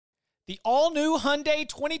The all-new Hyundai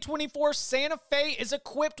 2024 Santa Fe is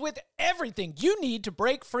equipped with everything you need to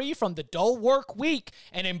break free from the dull work week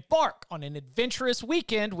and embark on an adventurous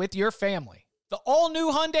weekend with your family. The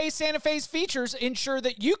all-new Hyundai Santa Fe's features ensure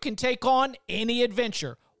that you can take on any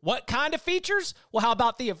adventure. What kind of features? Well, how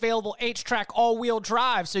about the available H-Track all-wheel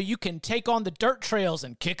drive so you can take on the dirt trails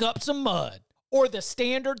and kick up some mud? Or the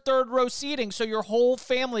standard third-row seating so your whole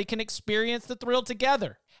family can experience the thrill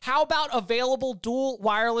together? How about available dual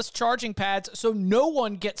wireless charging pads so no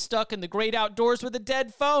one gets stuck in the great outdoors with a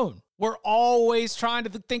dead phone? We're always trying to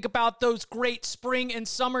think about those great spring and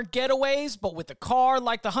summer getaways, but with a car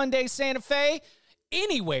like the Hyundai Santa Fe,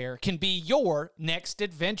 anywhere can be your next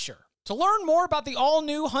adventure. To learn more about the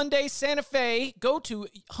all-new Hyundai Santa Fe, go to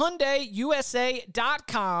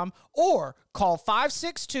HyundaiUSA.com or call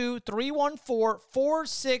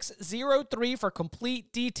 562-314-4603 for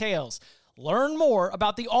complete details. Learn more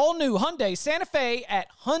about the all-new Hyundai Santa Fe at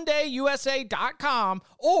HyundaiUSA.com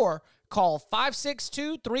or call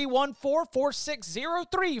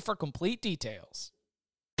 562-314-4603 for complete details.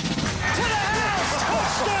 To the house!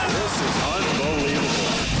 Touchdown! This is unbelievable.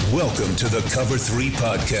 Welcome to the Cover 3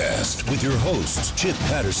 Podcast with your hosts, Chip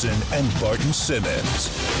Patterson and Barton Simmons.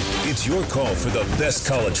 It's your call for the best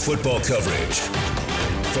college football coverage.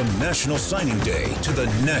 From National Signing Day to the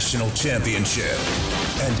National Championship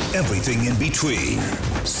and everything in between,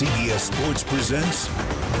 CBS Sports presents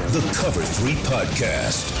the Cover 3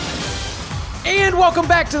 Podcast. And welcome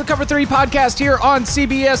back to the Cover 3 Podcast here on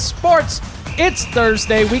CBS Sports. It's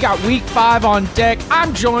Thursday. We got Week 5 on deck.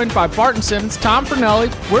 I'm joined by Barton Simmons, Tom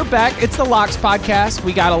Fornelli. We're back. It's the Locks Podcast.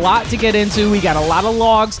 We got a lot to get into. We got a lot of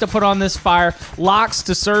logs to put on this fire. Locks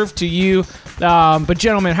to serve to you. But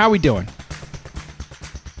gentlemen, how are we doing?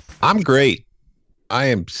 I'm great. I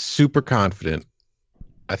am super confident.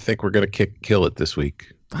 I think we're going to kill it this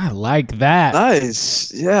week. I like that.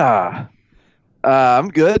 Nice. Yeah. I'm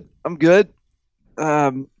good.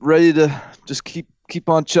 Ready to just keep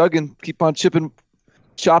on chugging, keep on chopping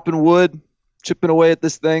wood, chipping away at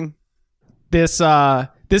this thing. This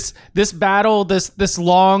battle, this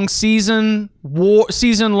long season-long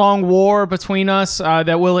war between us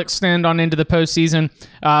that will extend on into the postseason.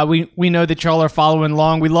 We know that y'all are following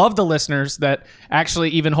along. We love the listeners that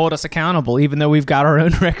actually even hold us accountable, even though we've got our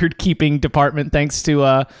own record-keeping department, thanks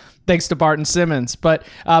to Barton Simmons. But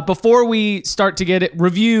before we start to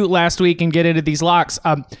review last week and get into these locks,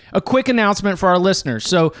 a quick announcement for our listeners.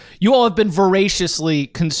 So you all have been voraciously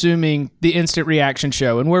consuming the Instant Reaction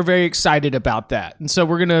Show, and we're very excited about that. And so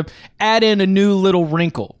we're going to add in a new little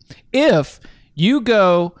wrinkle. If you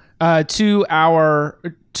go to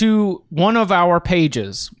one of our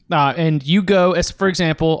pages, and you go, as for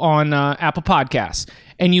example, on Apple Podcasts,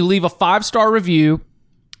 and you leave a 5-star review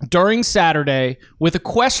during Saturday with a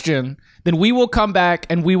question, then we will come back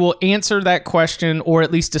and we will answer that question or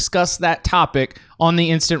at least discuss that topic on the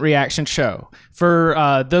Instant Reaction Show.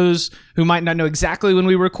 For those who might not know exactly when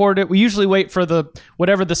we record it, we usually wait for the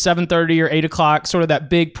 7:30 or 8 o'clock, sort of that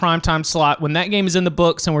big primetime slot. When that game is in the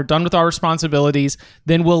books and we're done with our responsibilities,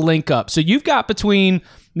 then we'll link up. So you've got between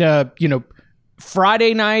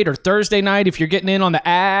Friday night or Thursday night, if you're getting in on the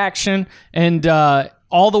action, and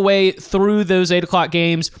all the way through those 8 o'clock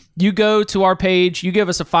games, you go to our page, you give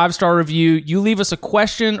us a 5-star review, you leave us a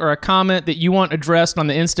question or a comment that you want addressed on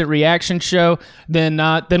the Instant Reaction Show, then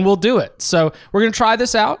we'll do it. So we're going to try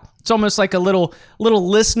this out. It's almost like a little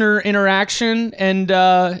listener interaction, and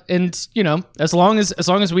as long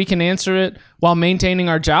as we can answer it while maintaining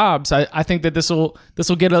our jobs, I think that this will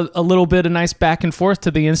get a little bit of nice back and forth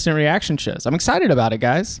to the Instant Reaction shows. I'm excited about it,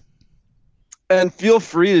 guys. And feel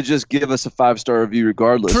free to just give us a 5-star review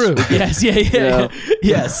regardless. True. Yes. Yeah.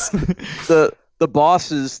 Yes. The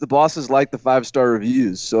bosses like the 5-star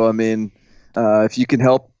reviews. So I mean, if you can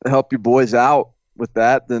help your boys out with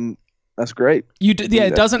that, then that's great.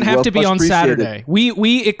 It doesn't have to be on Saturday.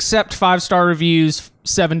 We accept 5-star reviews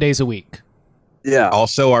 7 days a week. Yeah.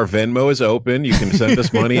 Also, our Venmo is open. You can send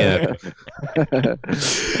us money in.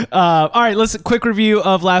 All right, let's quick review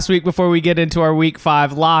of last week before we get into our Week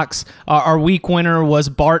 5 locks. Our week winner was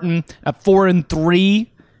Barton at 4-3.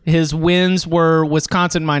 His wins were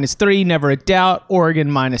Wisconsin -3, never a doubt. Oregon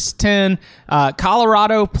 -10.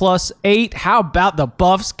 Colorado +8. How about the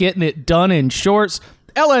Buffs getting it done in shorts?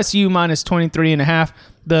 LSU -23.5.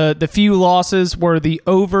 The few losses were the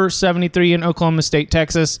over 73 in Oklahoma State,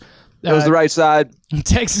 Texas. That was the right side.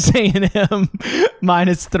 Texas A&M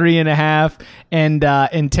 -3.5, and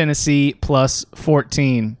Tennessee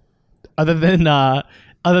 +14. Other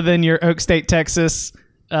than your Oak State, Texas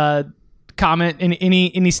comment,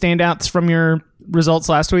 any standouts from your results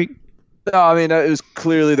last week? No, I mean it was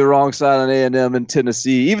clearly the wrong side on A&M and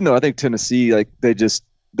Tennessee. Even though I think Tennessee, like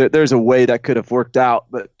there's a way that could have worked out,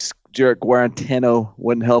 but Jarrett Guarantano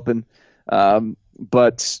wasn't helping.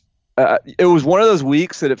 But it was one of those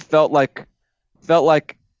weeks that it felt like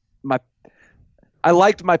I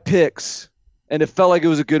liked my picks, and it felt like it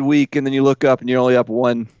was a good week. And then you look up and you're only up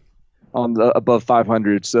one on the above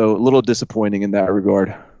 500, so a little disappointing in that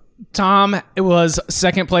regard. Tom was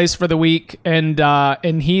second place for the week, and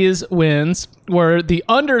his wins were the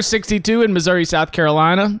under 62 in Missouri, South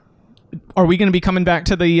Carolina. Are we going to be coming back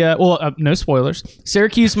to the no spoilers.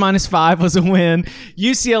 Syracuse -5 was a win.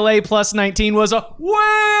 UCLA +19 was a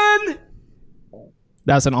win.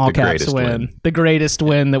 That's an all caps win. The greatest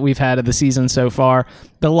win that we've had of the season so far.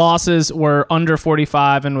 The losses were under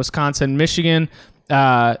 45 in Wisconsin, Michigan,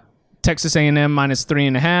 Texas A&M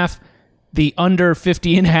 -3.5. The under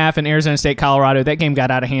 50.5 in Arizona State, Colorado. That game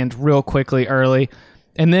got out of hand real quickly early.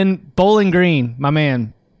 And then Bowling Green, my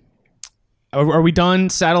man. Are we done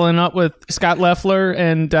saddling up with Scott Loeffler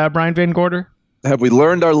and Brian Van Gorder? Have we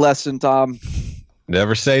learned our lesson, Tom?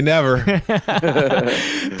 Never say never.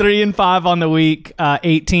 3-5 on the week,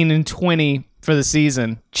 18-20 for the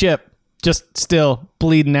season. Chip, just still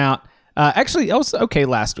bleeding out. Actually, I was okay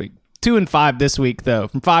last week. 2-5 this week, though,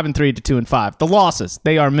 from 5-3 to 2-5. The losses,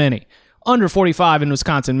 they are many. Under 45 in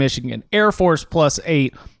Wisconsin, Michigan. Air Force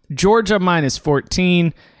 +8. Georgia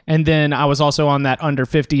 -14. And then I was also on that under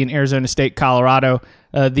 50 in Arizona State, Colorado.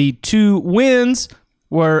 The two wins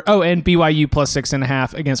were, and BYU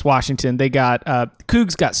 +6.5 against Washington. They got,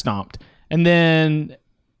 Cougs got stomped. And then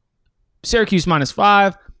Syracuse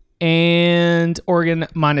 -5 and Oregon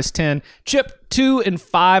 -10. Chip,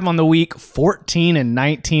 2-5 on the week,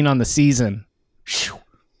 14-19 on the season. Whew.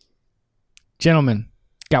 Gentlemen,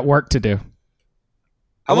 got work to do.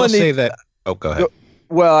 I will say that. Oh, go ahead.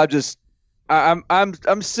 Well, I'm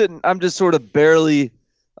sitting. I'm just sort of barely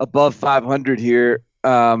above 500 here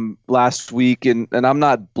last week, and I'm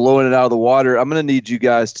not blowing it out of the water. I'm going to need you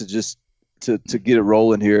guys to just to get it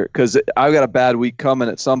rolling here, because I've got a bad week coming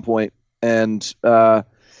at some point, and we're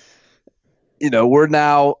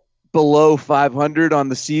now below 500 on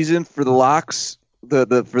the season for the locks,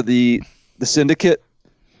 for the syndicate.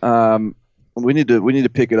 We need to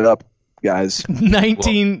pick it up, guys.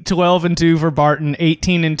 19-12-2 for Barton,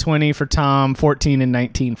 18-20 for Tom,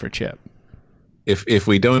 14-19 for Chip. If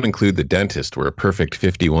we don't include the dentist, we're a perfect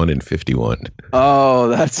 51-51. Oh,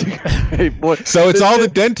 that's a great point. So it's all the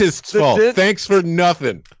dentist's fault. Thanks for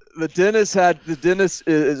nothing. The dentist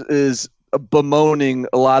is bemoaning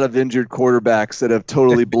a lot of injured quarterbacks that have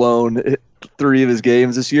totally blown 3 of his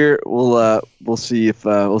games this year. We'll see if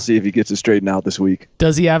he gets it straightened out this week.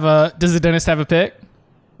 Does the dentist have a pick?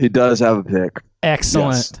 He does have a pick.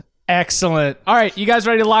 Excellent. Yes. Excellent. All right, you guys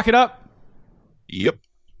ready to lock it up? Yep.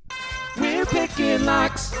 We're picking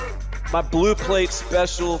locks. My Blue Plate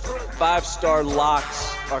special 5-star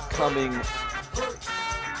locks are coming.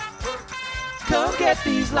 Come get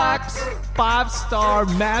these locks. 5-star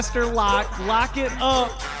master lock. Lock it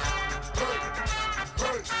up.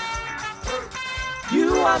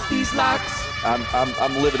 You want these locks?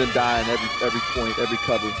 I'm living and dying every point, every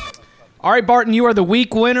cover. All right, Barton, you are the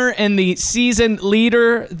week winner and the season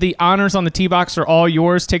leader. The honors on the tee box are all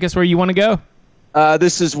yours. Take us where you want to go.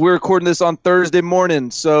 We're recording this on Thursday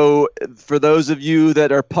morning. So for those of you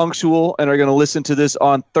that are punctual and are going to listen to this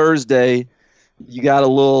on Thursday, you got a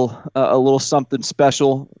little something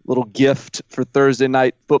special, little gift for Thursday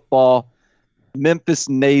night football. Memphis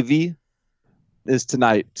Navy is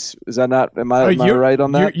tonight. Is that not? Am I right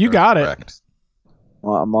on that? You got it. Correct.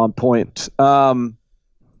 Well, I'm on point.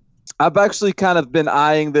 I've actually kind of been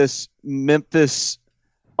eyeing this Memphis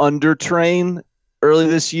under train early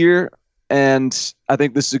this year, and I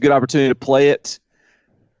think this is a good opportunity to play it.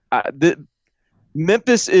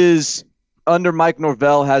 Memphis is, under Mike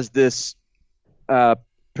Norvell, has this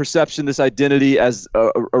perception, this identity as a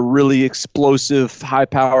really explosive,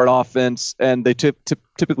 high-powered offense, and they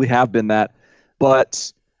typically have been that.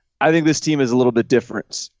 But I think this team is a little bit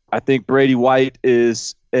different. I think Brady White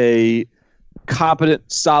is a competent,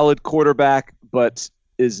 solid quarterback, but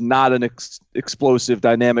is not an explosive,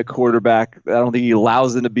 dynamic quarterback. I don't think he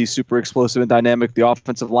allows them to be super explosive and dynamic. The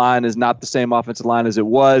offensive line is not the same offensive line as it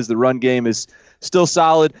was. The run game is still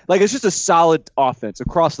solid. Like, it's just a solid offense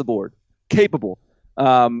across the board, capable,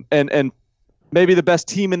 and maybe the best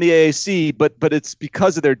team in the AAC. But it's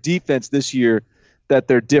because of their defense this year that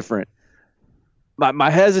they're different.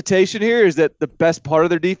 My hesitation here is that the best part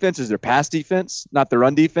of their defense is their pass defense, not their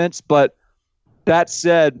run defense. But that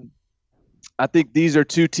said, I think these are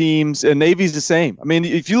two teams, and Navy's the same. I mean,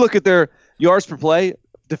 if you look at their yards per play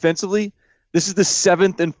defensively, This is the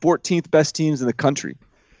 7th and 14th best teams in the country.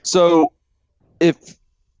 So if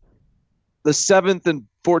the 7th and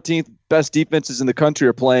 14th best defenses in the country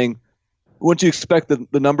are playing, wouldn't you expect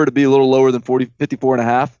the number to be a little lower than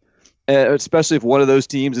 54.5? Especially if one of those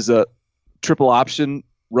teams is a triple option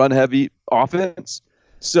run-heavy offense.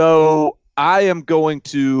 So I am going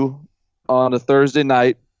to, on a Thursday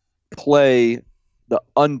night, play the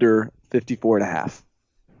under 54.5.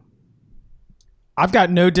 I've got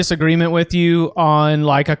no disagreement with you on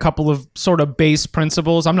like a couple of sort of base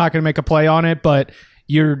principles. I'm not going to make a play on it, but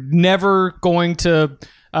you're never going to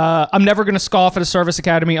I'm never going to scoff at a Service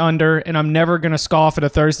Academy under, and I'm never going to scoff at a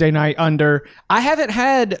Thursday night under. I haven't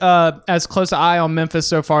had as close an eye on Memphis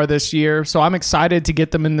so far this year, so I'm excited to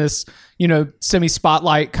get them in this,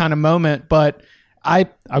 semi-spotlight kind of moment, but I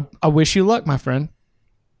wish you luck, my friend.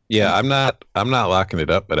 Yeah, I'm not locking it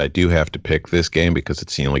up, but I do have to pick this game because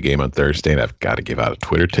it's the only game on Thursday, and I've got to give out a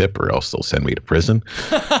Twitter tip or else they'll send me to prison.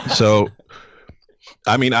 So,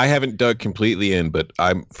 I mean, I haven't dug completely in, but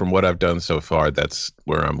from what I've done so far, that's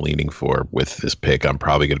where I'm leaning for with this pick. I'm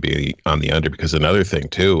probably going to be on the under because another thing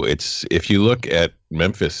too, if you look at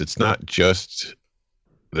Memphis, it's not just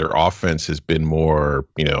their offense has been more,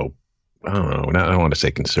 I don't know, I don't want to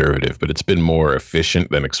say conservative, but it's been more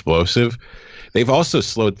efficient than explosive. They've also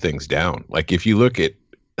slowed things down. Like if you look at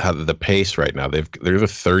how the pace right now, they're the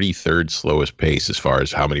 33rd slowest pace as far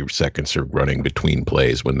as how many seconds are running between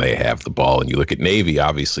plays when they have the ball. And you look at Navy,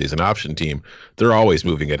 obviously, as an option team, they're always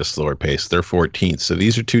moving at a slower pace. They're 14th. So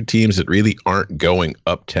these are two teams that really aren't going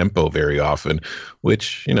up tempo very often,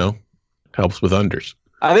 which, helps with unders.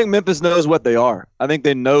 I think Memphis knows what they are. I think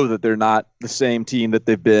they know that they're not the same team that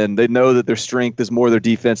they've been. They know that their strength is more their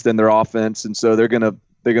defense than their offense, and so they're gonna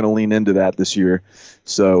lean into that this year.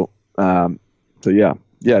 So yeah,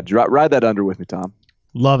 ride that under with me, Tom.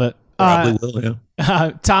 Love it. Probably will,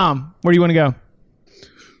 yeah. Tom, where do you want to go?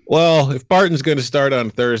 Well, if Barton's going to start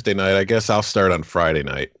on Thursday night, I guess I'll start on Friday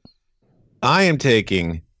night. I am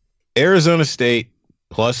taking Arizona State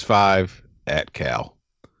 +5 at Cal.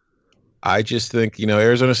 I just think,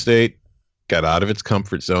 Arizona State got out of its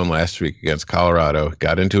comfort zone last week against Colorado,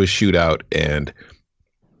 got into a shootout, and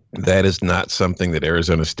that is not something that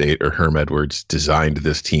Arizona State or Herm Edwards designed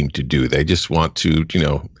this team to do. They just want to,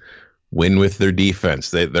 win with their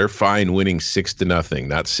defense. They're fine winning 6-0,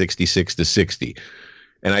 not 66-60.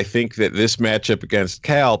 And I think that this matchup against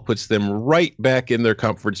Cal puts them right back in their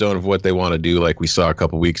comfort zone of what they want to do, like we saw a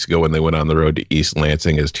couple weeks ago when they went on the road to East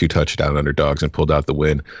Lansing as 2 touchdown underdogs and pulled out the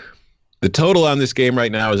win. The total on this game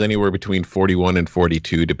right now is anywhere between 41 and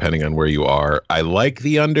 42, depending on where you are. I like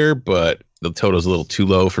the under, but the total is a little too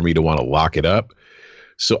low for me to want to lock it up.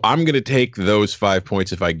 So I'm going to take those 5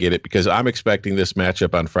 points if I get it, because I'm expecting this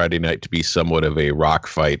matchup on Friday night to be somewhat of a rock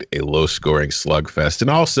fight, a low-scoring slugfest. And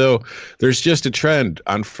also, there's just a trend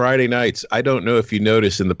on Friday nights. I don't know if you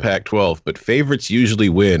notice in the Pac-12, but favorites usually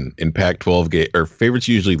win in Pac-12 or favorites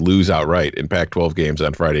usually lose outright in Pac-12 games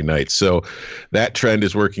on Friday nights. So that trend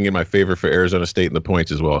is working in my favor for Arizona State and the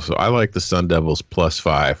points as well. So I like the Sun Devils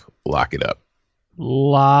 +5. Lock it up.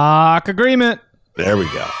 Lock agreement. There we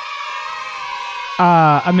go.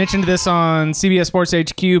 I mentioned this on CBS Sports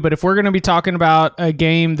HQ, but if we're going to be talking about a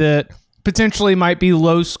game that potentially might be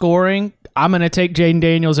low scoring, I'm going to take Jaden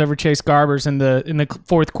Daniels over Chase Garbers in the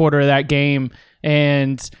fourth quarter of that game.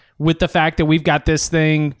 And with the fact that we've got this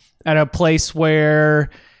thing at a place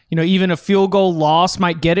where, even a field goal loss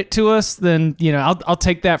might get it to us, then, I'll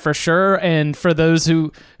take that for sure. And for those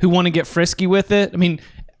who want to get frisky with it, I mean,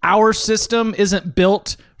 our system isn't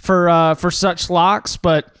built for such locks,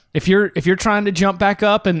 but if you're trying to jump back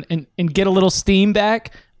up and get a little steam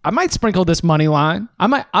back, I might sprinkle this money line.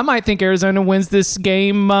 I might think Arizona wins this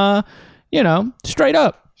game, straight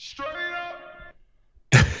up.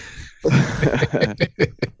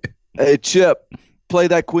 Hey, Chip, play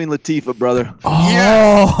that Queen Latifah, brother.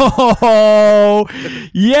 Oh,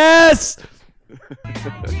 yes.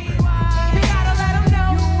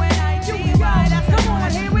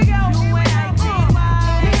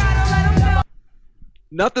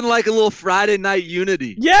 Nothing like a little Friday night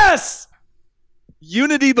unity. Yes.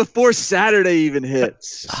 Unity before Saturday even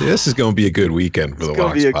hits. See, this is going to be a good weekend for the Lock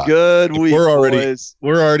Spot. It's going to be a good week, boys.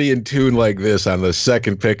 We're already in tune like this on the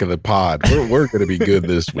second pick of the pod. We're going to be good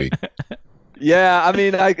this week. Yeah, I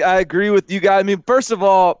mean, I agree with you guys. I mean, first of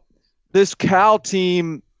all, this Cal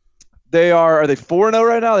team, are they 4-0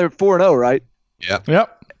 right now? They're 4-0, right? Yep.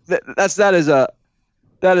 That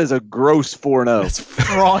is a gross 4-0. It's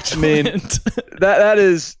fraudulent. I mean, that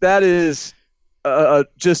is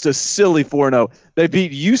just a silly 4-0. They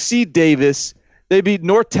beat UC Davis. They beat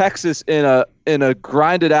North Texas in a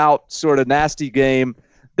grinded out sort of nasty game.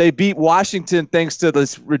 They beat Washington thanks to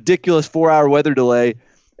this ridiculous 4-hour weather delay.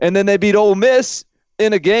 And then they beat Ole Miss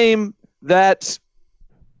in a game that,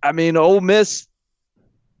 I mean, Ole Miss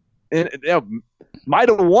might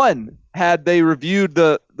have won had they reviewed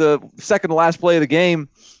the second to last play of the game.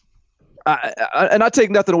 And I take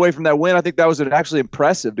nothing away from that win. I think that was actually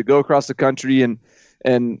impressive to go across the country and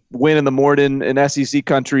win in the morning in SEC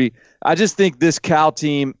country. I just think this Cal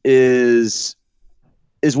team is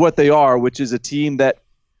what they are, which is a team that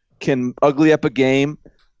can ugly up a game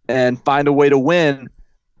and find a way to win.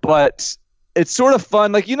 But it's sort of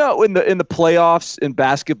fun, like, in the playoffs in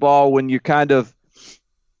basketball, when you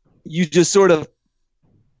just sort of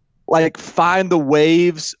like find the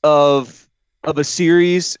waves of a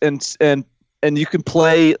series, and you can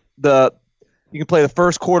play the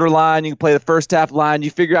first quarter line, you can play the first half line,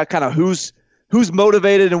 you figure out kind of who's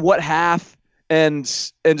motivated in what half, and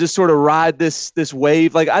just sort of ride this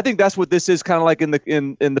wave. Like, I think that's what this is kind of like in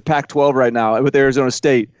the Pac-12 right now with Arizona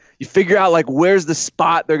State. You figure out, like, where's the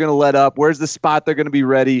spot they're going to let up, where's the spot they're going to be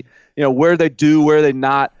ready, where they do, where they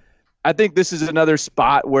not. I think this is another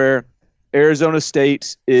spot where Arizona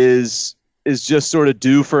State is just sort of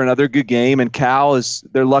due for another good game, and Cal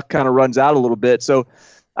their luck kind of runs out a little bit. So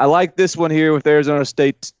I like this one here with Arizona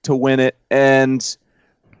State to win it, and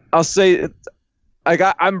I'll say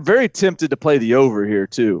I'm very tempted to play the over here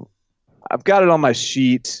too. I've got it on my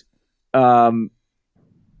sheet. I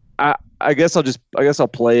guess I'll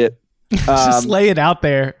play it. Just lay it out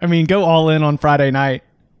there. I mean, go all in on Friday night.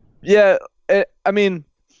 Yeah, I mean,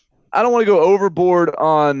 I don't want to go overboard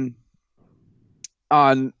on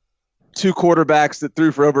two quarterbacks that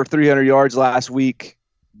threw for over 300 yards last week,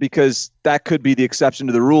 because that could be the exception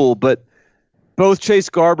to the rule. But both Chase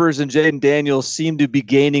Garbers and Jaden Daniels seem to be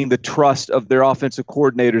gaining the trust of their offensive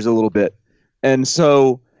coordinators a little bit. And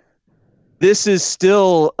so this is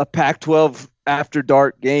still a Pac-12 after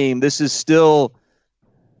dark game. This is still,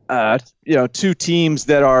 two teams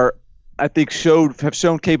that are, I think, have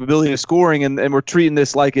shown capability of scoring, and we're treating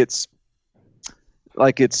this like it's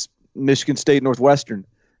Michigan State Northwestern.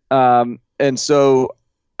 And so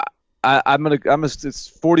it's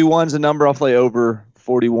 41's a number. I'll play over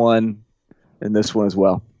 41 in this one as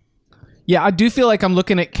well. Yeah, I do feel like I'm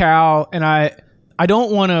looking at Cal, and I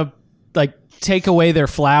don't want to take away their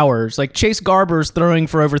flowers. Like, Chase Garbers throwing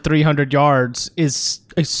for over 300 yards is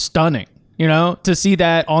stunning, to see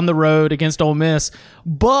that on the road against Ole Miss.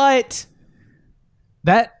 But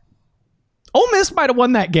that Ole Miss might have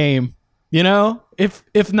won that game,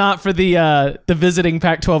 if not for the visiting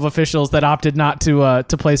Pac-12 officials that opted not to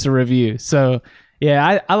place a review. So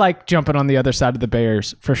yeah, I like jumping on the other side of the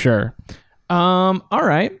Bears for sure. All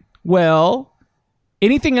right. Well,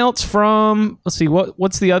 anything else from, let's see,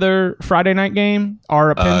 what's the other Friday night game?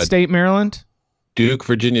 Penn State, Maryland? Duke,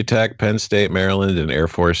 Virginia Tech, Penn State, Maryland, and Air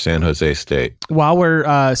Force, San Jose State. While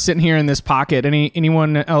we're sitting here in this pocket,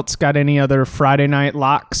 anyone else got any other Friday night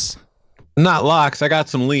locks? Not locks. I got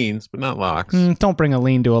some leans, but not locks. Don't bring a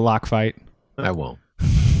lean to a lock fight. I won't.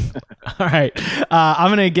 All right.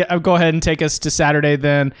 I'm going to go ahead and take us to Saturday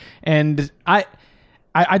then. And I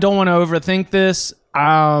don't want to overthink this.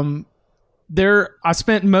 I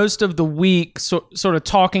spent most of the week sort of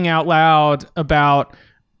talking out loud about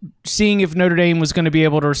seeing if Notre Dame was going to be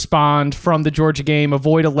able to respond from the Georgia game,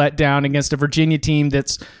 avoid a letdown against a Virginia team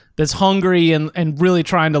that's hungry and really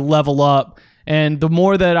trying to level up. And the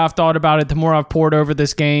more that I've thought about it, the more I've poured over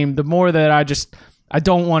this game, the more that I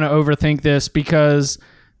don't want to overthink this, because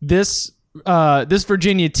this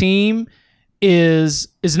Virginia team is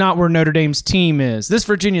not where Notre Dame's team is. This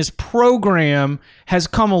Virginia's program has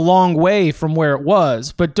come a long way from where it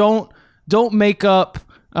was, but don't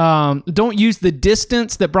use the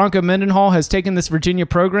distance that Bronco Mendenhall has taken this Virginia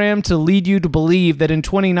program to lead you to believe that in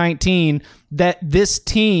 2019 that this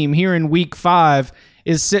team here in week 5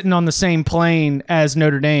 is sitting on the same plane as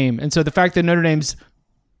Notre Dame. And so the fact that Notre Dame's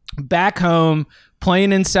back home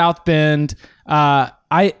playing in South Bend, I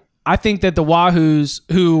think that the Wahoos,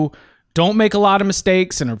 who don't make a lot of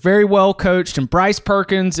mistakes and are very well coached, and Bryce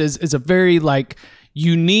Perkins is a very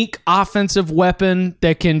unique offensive weapon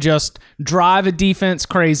that can just drive a defense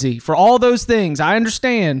crazy. For all those things, I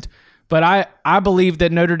understand, but I believe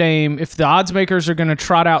that Notre Dame, if the odds makers are going to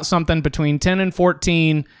trot out something between 10 and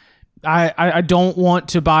 14, I don't want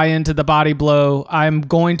to buy into the body blow. I'm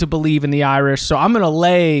going to believe in the Irish, so I'm going to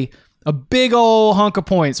lay a big old hunk of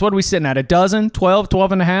points. What are we sitting at, a dozen, 12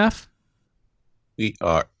 and a half? We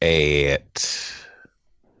are at,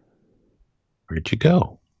 where'd you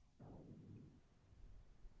go?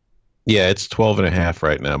 Yeah, it's 12.5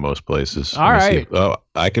 right now, most places. All Let me see right. oh,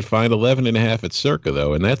 I could find 11.5 at Circa,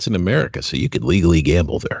 though, and that's in America, so you could legally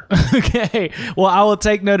gamble there. Okay. Well, I will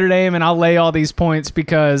take Notre Dame and I'll lay all these points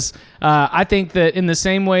because I think that in the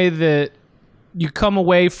same way that you come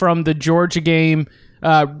away from the Georgia game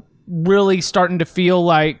really starting to feel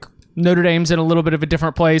like Notre Dame's in a little bit of a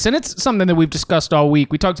different place, and it's something that we've discussed all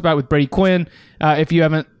week. We talked about it with Brady Quinn. If you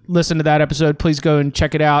haven't listened to that episode, please go and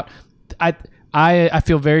check it out. I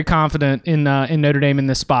feel very confident in Notre Dame in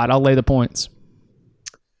this spot. I'll lay the points.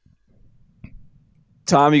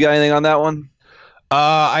 Tom, you got anything on that one?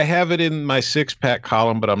 I have it in my 6-pack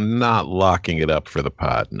column, but I'm not locking it up for the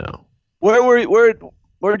pod, no.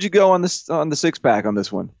 Where'd you go on the 6-pack on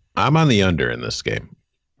this one? I'm on the under in this game.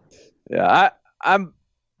 Yeah,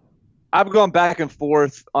 I've gone back and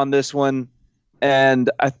forth on this one, and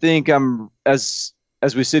I think as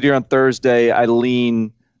we sit here on Thursday, I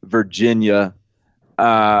lean Virginia.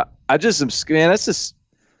 I just am, man. It's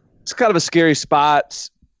kind of a scary spot.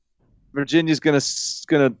 Virginia's gonna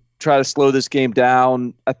try to slow this game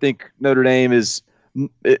down. I think Notre Dame is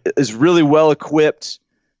really well equipped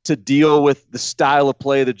to deal with the style of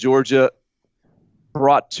play that Georgia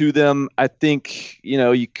brought to them. I think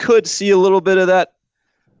you could see a little bit of that.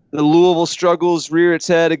 The Louisville struggles rear its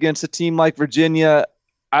head against a team like Virginia.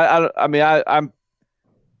 I'm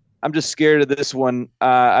just scared of this one.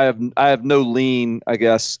 I have no lean, I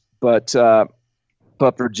guess, but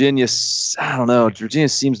Virginia, I don't know. Virginia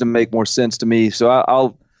seems to make more sense to me, so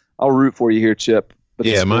I'll root for you here, Chip. But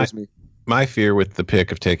yeah, my fear with the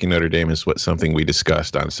pick of taking Notre Dame is something we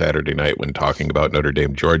discussed on Saturday night when talking about Notre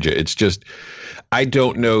Dame, Georgia. It's just I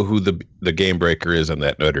don't know who the game breaker is on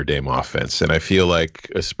that Notre Dame offense, and I feel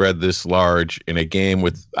like a spread this large in a game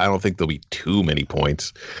with I don't think there'll be too many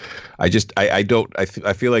points. I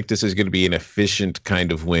feel like this is going to be an efficient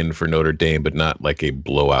kind of win for Notre Dame, but not like a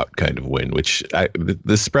blowout kind of win, which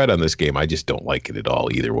the spread on this game, I just don't like it at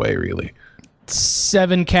all either way, really.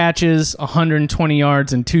 7 catches, 120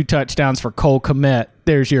 yards, and 2 touchdowns for Cole Kmet.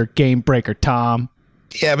 There's your game breaker, Tom.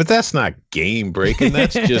 Yeah, but that's not game breaking.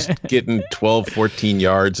 That's just getting 12, 14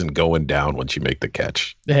 yards and going down once you make the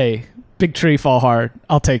catch. Hey, big tree fall hard.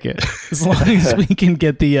 I'll take it as long as we can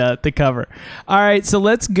get the cover. All right, so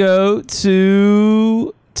let's go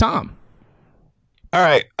to Tom. All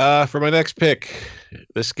right, for my next pick,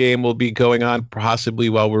 this game will be going on possibly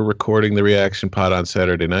while we're recording the reaction pod on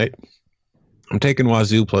Saturday night. I'm taking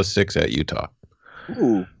Wazoo +6 at Utah.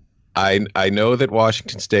 Ooh. I know that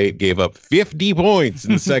Washington State gave up 50 points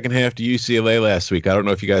in the second half to UCLA last week. I don't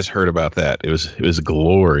know if you guys heard about that. It was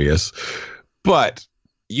glorious. But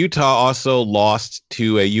Utah also lost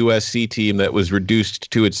to a USC team that was reduced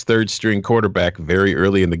to its third-string quarterback very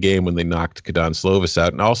early in the game when they knocked Kadon Slovis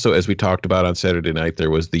out. And also, as we talked about on Saturday night, there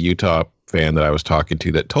was the Utah fan that I was talking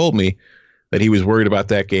to that told me that he was worried about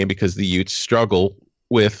that game because the Utes struggle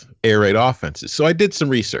with air raid offenses. So I did some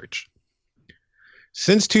research.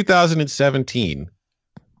 Since 2017,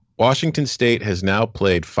 Washington State has now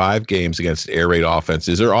played 5 games against air raid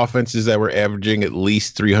offenses, or offenses that were averaging at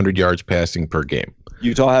least 300 yards passing per game.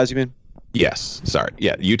 Utah has, you mean? Yes. Sorry.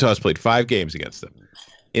 Yeah, Utah's played 5 games against them.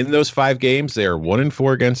 In those 5 games, they are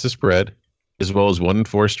 1-4 against the spread, as well as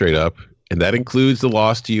 1-4 straight up, and that includes the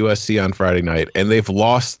loss to USC on Friday night, and they've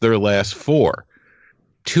lost their last 4.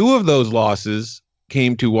 2 of those losses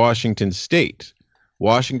came to Washington State.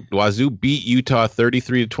 Wazoo beat Utah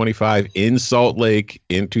 33-25 in Salt Lake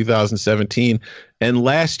in 2017, and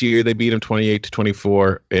last year they beat them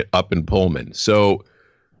 28-24 up in Pullman. So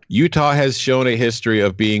Utah has shown a history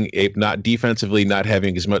of being not defensively not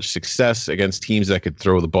having as much success against teams that could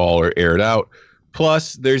throw the ball or air it out.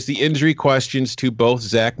 Plus, there's the injury questions to both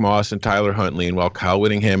Zach Moss and Tyler Huntley, and while Kyle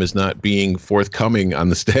Whittingham is not being forthcoming on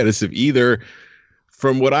the status of either,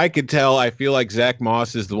 from what I could tell, I feel like Zach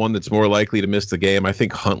Moss is the one that's more likely to miss the game. I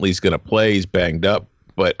think Huntley's going to play. He's banged up.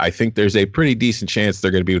 But I think there's a pretty decent chance they're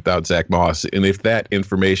going to be without Zach Moss. And if that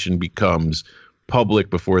information becomes public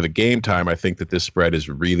before the game time, I think that this spread is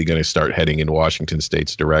really going to start heading in Washington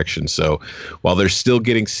State's direction. So while they're still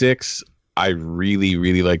getting 6, I really,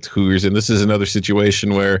 really like the Cougars. And this is another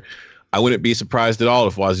situation where I wouldn't be surprised at all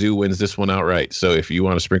if Wazoo wins this one outright. So if you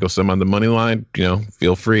want to sprinkle some on the money line,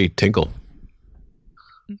 feel free. Tinkle.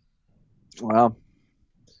 Wow.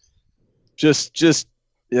 Just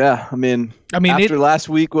yeah. I mean after last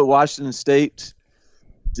week, what Washington State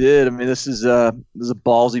did, this is a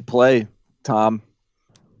ballsy play, Tom.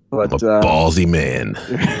 But ballsy man.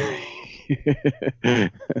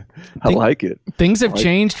 I like it. Things have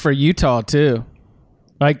changed for Utah too.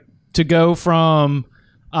 Like to go from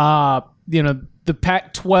the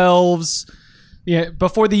Pac-12s,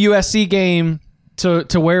 before the USC game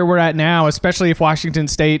to where we're at now, especially if Washington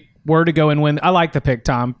State were to go and win. I like the pick,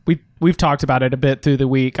 Tom. We've talked about it a bit through the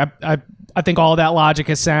week. I think all that logic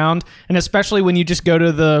is sound, and especially when you just go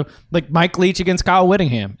to the Mike Leach against Kyle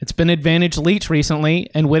Whittingham. It's been advantage Leach recently,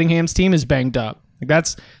 and Whittingham's team is banged up.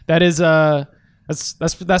 That's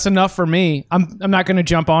enough for me. I'm not going to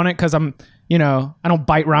jump on it because I don't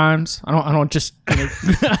bite rhymes. I don't just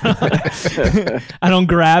I don't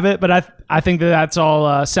grab it. But I think that's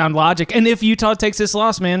all sound logic. And if Utah takes this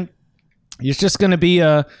loss, man, it's just going to be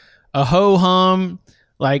a ho hum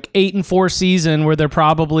 8-4 season where they're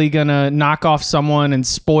probably going to knock off someone and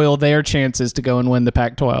spoil their chances to go and win the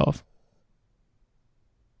Pac-12.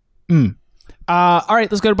 All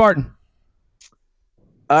right, let's go to Barton.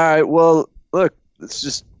 All right. Well, look, let's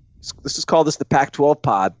just call this the Pac-12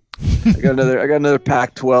 pod. I got another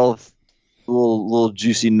Pac-12 little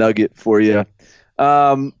juicy nugget for you.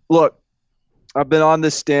 Look, I've been on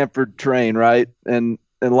this Stanford train, right? And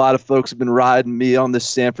a lot of folks have been riding me on this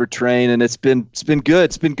Stanford train, and it's been good.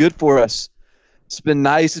 It's been good for us. It's been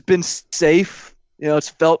nice. It's been safe. It's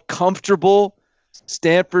felt comfortable.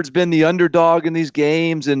 Stanford's been the underdog in these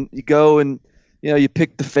games, and you go and you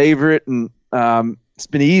pick the favorite, and it's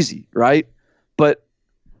been easy, right? But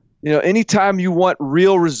anytime you want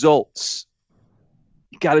real results,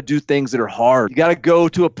 you got to do things that are hard. You got to go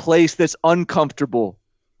to a place that's uncomfortable.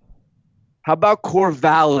 How about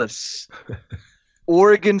Corvallis?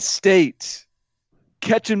 Oregon State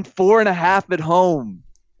catching 4.5 at home.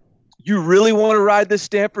 You really want to ride this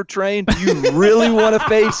Stanford train? Do you really want to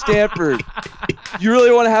face Stanford? You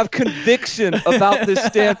really want to have conviction about this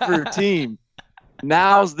Stanford team?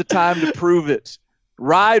 Now's the time to prove it.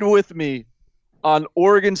 Ride with me on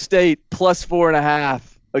Oregon State plus 4.5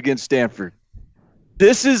 against Stanford.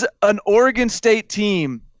 This is an Oregon State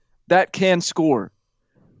team that can score.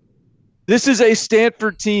 This is a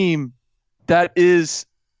Stanford team that is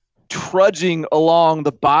trudging along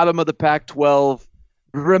the bottom of the Pac-12.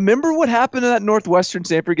 Remember what happened in that Northwestern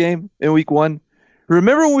Stanford game in week 1?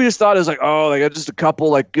 Remember when we just thought it was they got just a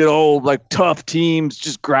couple good old tough teams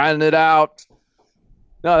just grinding it out?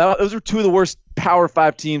 No, those are two of the worst Power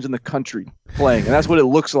 5 teams in the country playing, and that's what it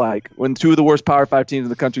looks like when two of the worst Power 5 teams in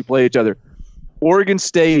the country play each other. Oregon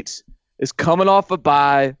State is coming off a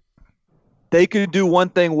bye. They could do one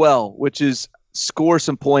thing well, which is score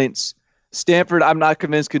some points. Stanford, I'm not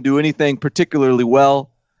convinced, can do anything particularly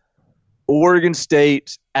well. Oregon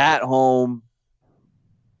State at home,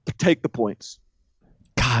 take the points.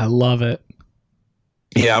 God, I love it.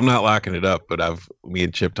 Yeah, I'm not locking it up, but me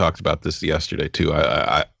and Chip talked about this yesterday too.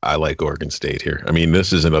 I like Oregon State here. I mean,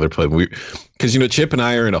 this is another play because Chip and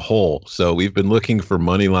I are in a hole, so we've been looking for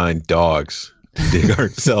money line dogs to dig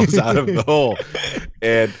ourselves out of the hole,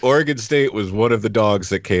 and Oregon State was one of the dogs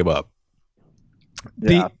that came up.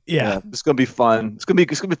 Yeah, it's gonna be fun. It's gonna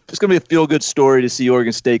be a feel good story to see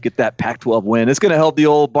Oregon State get that Pac-12 win. It's gonna help the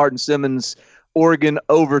old Barton Simmons Oregon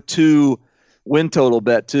over 2 win total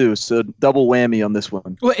bet too. So double whammy on this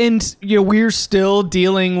one. Well, and we're still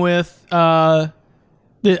dealing with. I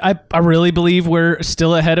really believe we're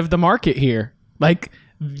still ahead of the market here.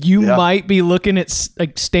 You might be looking at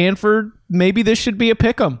Stanford. Maybe this should be a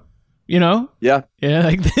pick 'em. Yeah.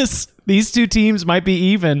 This. These two teams might be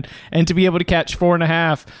even, and to be able to catch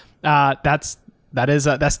 4.5,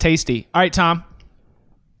 that's tasty. All right, Tom.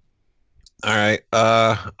 All right,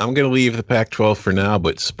 I'm going to leave the Pac-12 for now,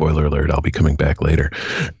 but spoiler alert, I'll be coming back later.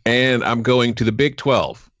 And I'm going to the Big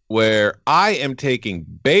 12, where I am taking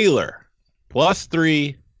Baylor plus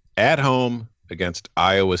 3 at home against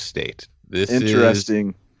Iowa State. This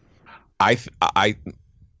interesting. I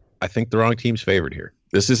think the wrong team's favored here.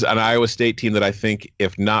 This is an Iowa State team that I think,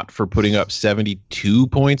 if not for putting up 72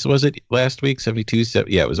 points, was it last week? 72?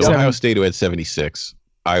 Yeah, it was Ohio State who had 76.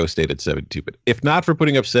 Iowa State had 72. But if not for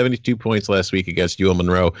putting up 72 points last week against UL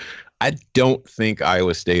Monroe, I don't think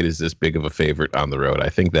Iowa State is this big of a favorite on the road. I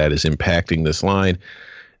think that is impacting this line.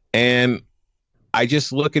 And I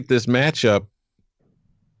just look at this matchup.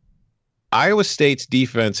 Iowa State's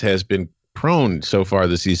defense has been prone so far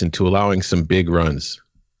this season to allowing some big runs.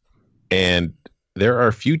 And there are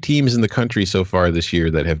a few teams in the country so far this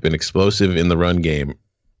year that have been explosive in the run game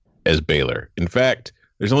as Baylor. In fact,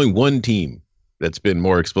 there's only one team that's been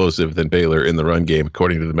more explosive than Baylor in the run game,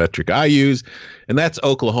 according to the metric I use, and that's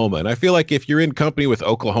Oklahoma. And I feel like if you're in company with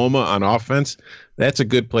Oklahoma on offense, that's a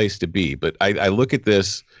good place to be. But I look at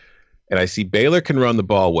this, and I see Baylor can run the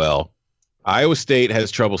ball well. Iowa State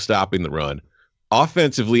has trouble stopping the run.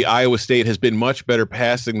 offensively, Iowa State has been much better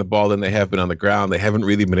passing the ball than they have been on the ground. They haven't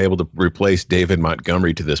really been able to replace David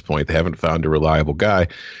Montgomery to this point. They haven't found a reliable guy.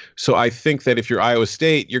 So I think that if you're Iowa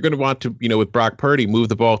State, you're going to want to, with Brock Purdy, move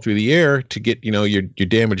the ball through the air to get, your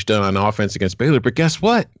damage done on offense against Baylor. But guess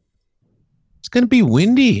what? It's going to be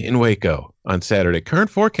windy in Waco on Saturday.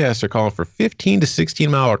 Current forecasts are calling for 15 to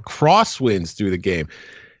 16 mile crosswinds through the game.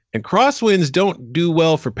 And crosswinds don't do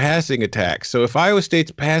well for passing attacks. So if Iowa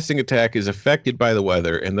State's passing attack is affected by the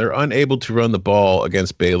weather and they're unable to run the ball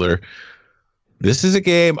against Baylor, this is a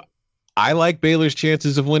game I like Baylor's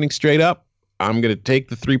chances of winning straight up. I'm going to take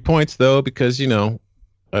the 3 points, though, because,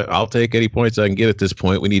 I'll take any points I can get at this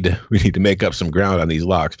point. We need to make up some ground on these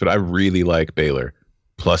locks. But I really like Baylor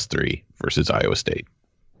 +3 versus Iowa State.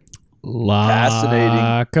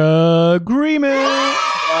 Fascinating. Agreement.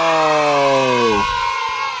 Oh.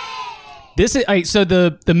 This is so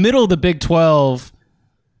the middle of the Big 12.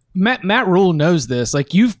 Matt Rule knows this.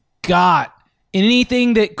 Like, you've got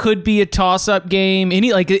anything that could be a toss-up game.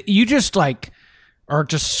 You just are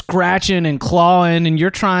just scratching and clawing, and you're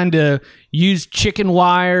trying to use chicken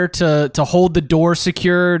wire to hold the door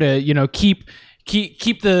secure to keep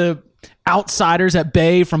the outsiders at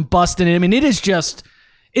bay from busting in. I mean, it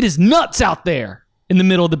is nuts out there in the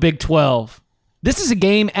middle of the Big 12. This is a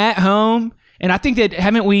game at home. And I think that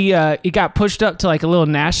it got pushed up to like a little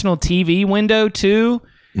national TV window too.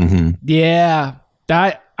 Mm-hmm. Yeah.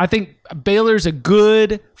 I think Baylor's a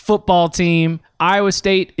good football team. Iowa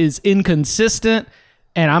State is inconsistent,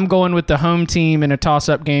 and I'm going with the home team in a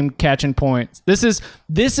toss-up game catching points. This is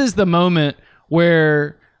the moment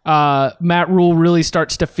where Matt Rule really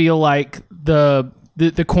starts to feel like the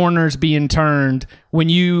corner's being turned when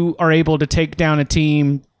you are able to take down a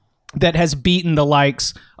team that has beaten the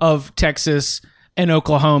likes of Texas and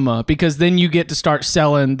Oklahoma, because then you get to start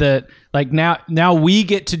selling that now we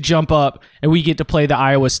get to jump up and we get to play the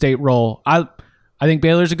Iowa State role. I think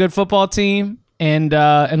Baylor's a good football team, and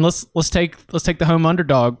let's take the home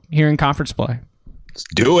underdog here in conference play. Let's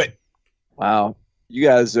do it. Wow, you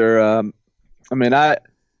guys are.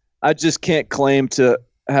 I just can't claim to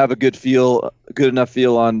have a good enough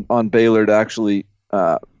feel on Baylor to actually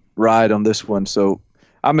ride on this one. So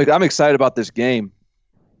I'm excited about this game,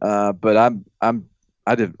 but I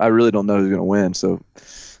really don't know who's going to win. So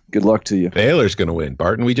good luck to you. Baylor's going to win,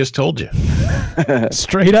 Barton. We just told you.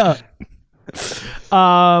 Straight up.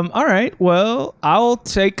 All right. Well, I'll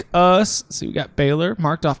take us. See, we got Baylor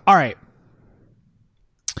marked off. All right.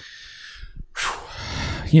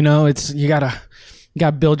 You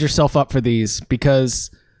gotta build yourself up for these,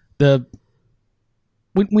 because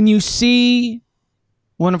when you see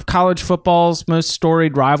one of college football's most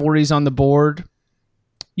storied rivalries on the board,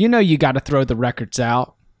 you got to throw the records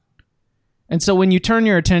out. And so when you turn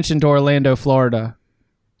your attention to Orlando, Florida,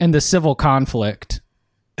 and the civil conflict,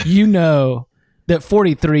 that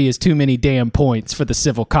 43 is too many damn points for the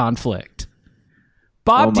civil conflict.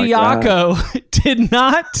 Bob Diaco did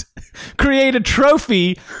not create a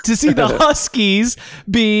trophy to see the Huskies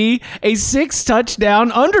be a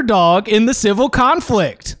 6-touchdown underdog in the civil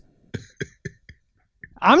conflict.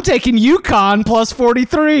 I'm taking UConn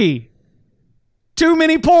 +43. Too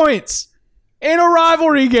many points in a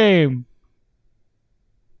rivalry game.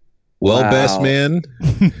 Well, best man,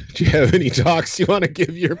 do you have any talks you want to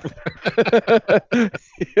give your?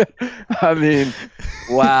 I mean,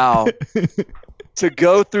 wow. To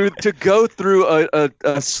go through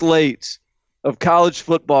a slate of college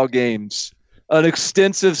football games, an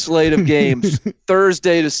extensive slate of games,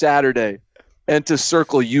 Thursday to Saturday, and to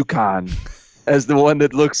circle UConn as the one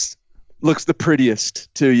that looks the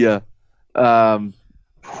prettiest to you.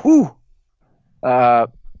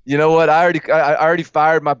 You know what? I already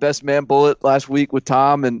fired my best man bullet last week with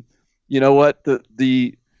Tom, and you know what?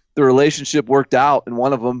 The relationship worked out in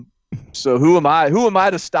one of them. So who am I? Who am I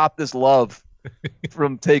to stop this love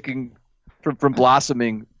from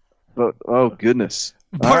blossoming? But oh goodness.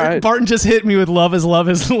 Barton just hit me with love is love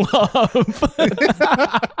is love.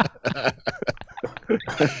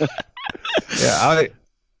 Yeah,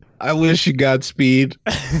 I wish you Godspeed,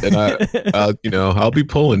 and I'll be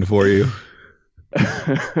pulling for you.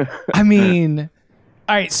 I mean,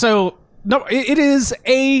 all right. So no, it is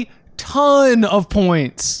a ton of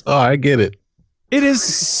points. Oh, I get it. It is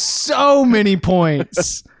so many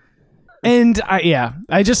points, and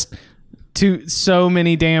so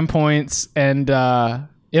many damn points. And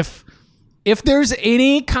if there's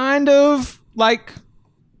any kind of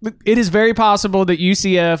it is very possible that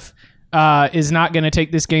UCF is not going to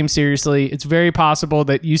take this game seriously. It's very possible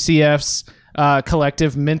that UCF's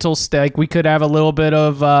collective mental stake. We could have a little bit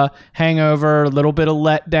of hangover, a little bit of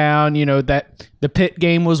letdown. You know, that the Pitt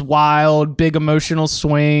game was wild, big emotional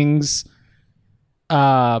swings.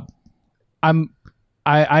 I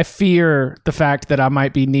fear the fact that I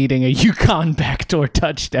might be needing a UConn backdoor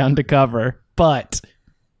touchdown to cover, but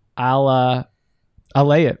I'll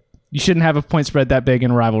lay it. You shouldn't have a point spread that big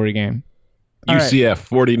in a rivalry game. All UCF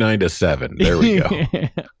 49-7. There we go.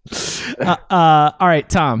 All right,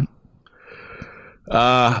 Tom.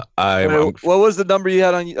 What was the number you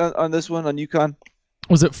had on this one on UConn?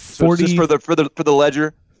 Was it 40? Just for the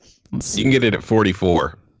ledger. You can get it at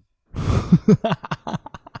 44.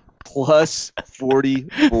 Plus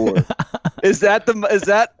 44. Is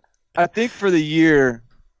that I think for the year,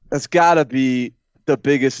 that's got to be the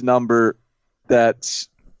biggest number that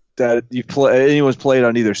anyone's played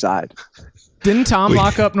on either side. Didn't Tom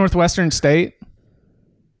lock up Northwestern State?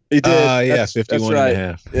 He did. Yeah, 51 right. and a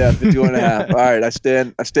half. Yeah, 51 and a half. All right, I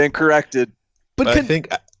stand corrected. But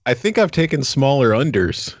I think I've taken smaller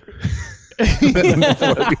unders.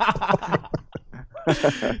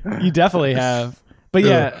 You definitely have. But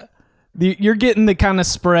yeah, you're getting the kind of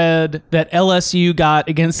spread that LSU got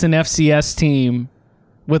against an FCS team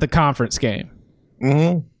with a conference game.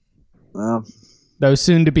 Mm-hmm. Though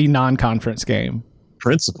soon to be non-conference game.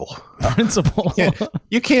 Principle.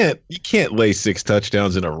 You can't lay 6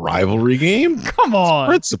 touchdowns in a rivalry game. Come on.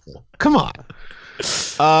 Principle. Come on.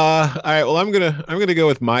 All right. Well, I'm gonna go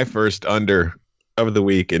with my first under of the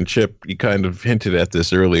week. And Chip, you kind of hinted at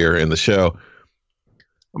this earlier in the show.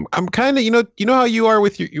 I'm kind of, you know how you are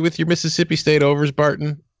with your Mississippi State overs,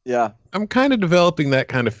 Barton? Yeah. I'm kind of developing that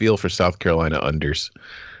kind of feel for South Carolina unders.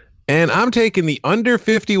 And I'm taking the under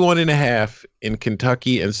 51.5 in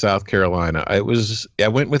Kentucky and South Carolina. I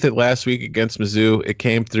went with it last week against Mizzou. It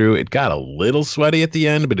came through. It got a little sweaty at the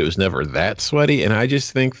end, but it was never that sweaty. And I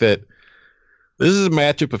just think that this is a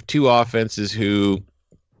matchup of two offenses who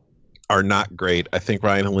are not great. I think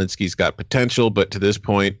Ryan Helinski's got potential, but to this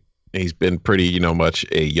point, he's been pretty, much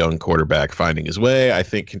a young quarterback finding his way. I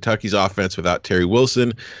think Kentucky's offense without Terry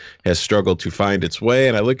Wilson has struggled to find its way.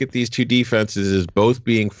 And I look at these two defenses as both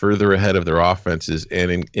being further ahead of their offenses.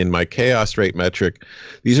 And in my chaos rate metric,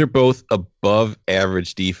 these are both above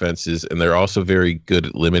average defenses, and they're also very good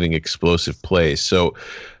at limiting explosive plays. So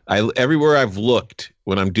everywhere I've looked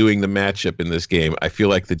when I'm doing the matchup in this game, I feel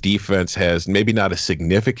like the defense has maybe not a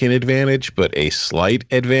significant advantage, but a slight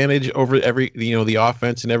advantage over the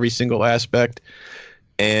offense in every single aspect.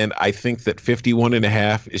 And I think that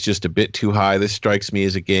 51.5 is just a bit too high. This strikes me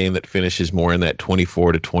as a game that finishes more in that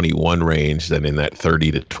 24 to 21 range than in that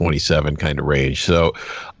 30 to 27 kind of range. So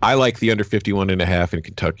I like the under 51.5 in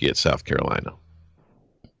Kentucky at South Carolina.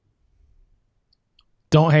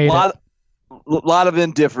 Don't hate it. A lot of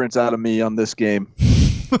indifference out of me on this game.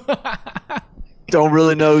 Don't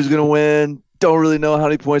really know who's going to win. Don't really know how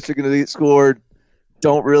many points are going to get scored.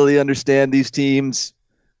 Don't really understand these teams.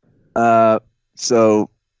 So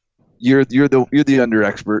you're the under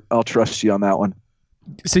expert. I'll trust you on that one.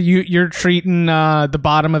 So you're treating the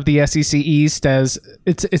bottom of the SEC East as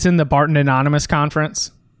it's in the Barton Anonymous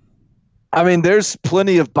Conference? I mean, there's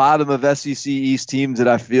plenty of bottom of SEC East teams that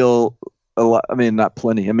I feel a lot. I mean, not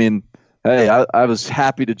plenty. I mean, hey, I was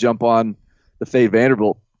happy to jump on the Fade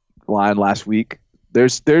Vanderbilt line last week.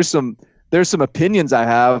 There's some opinions I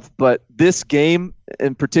have, but this game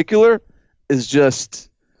in particular is just.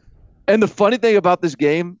 And the funny thing about this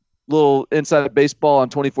game, little inside baseball on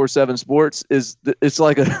 24/7 Sports, is it's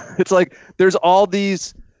like there's all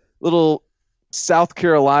these little South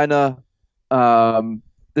Carolina.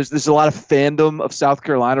 There's a lot of fandom of South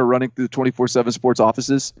Carolina running through the 24/7 Sports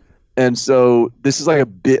offices. And so this is like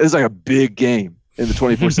a big game in the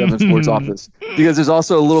 24/7 Sports office, because there's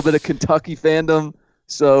also a little bit of Kentucky fandom.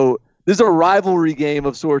 So this is a rivalry game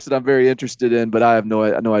of sorts that I'm very interested in, but I have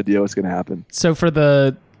no idea what's going to happen. So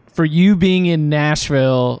for you being in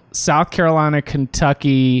Nashville, South Carolina,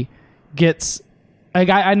 Kentucky gets like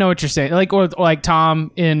I know what you're saying. Like or like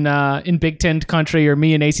Tom in Big Ten country or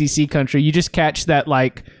me in ACC country, you just catch that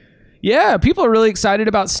yeah, people are really excited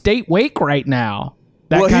about State Wake right now.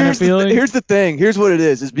 That kind of feeling. Here's the thing. Here's what it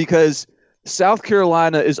is because South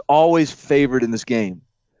Carolina is always favored in this game.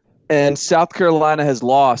 And South Carolina has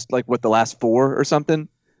lost the last 4 or something.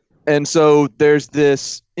 And so there's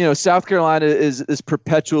this, South Carolina is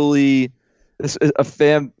perpetually a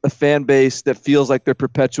fan base that feels like they're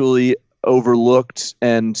perpetually overlooked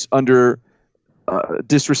and under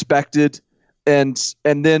disrespected. And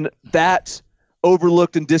then that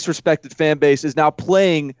overlooked and disrespected fan base is now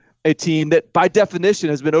playing a team that by definition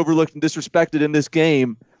has been overlooked and disrespected in this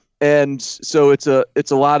game. And so it's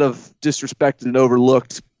a lot of disrespected and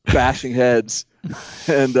overlooked bashing heads,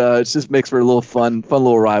 and it just makes for a little fun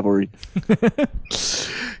little rivalry.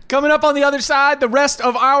 Coming up on the other side, the rest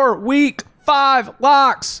of our Week 5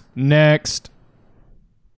 locks next.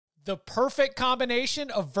 The perfect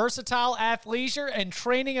combination of versatile athleisure and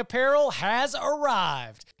training apparel has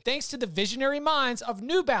arrived. Thanks to the visionary minds of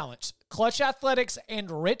New Balance, Clutch Athletics,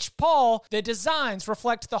 and Rich Paul, the designs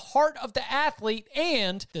reflect the heart of the athlete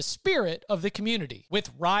and the spirit of the community. With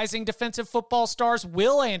rising defensive football stars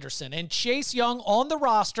Will Anderson and Chase Young on the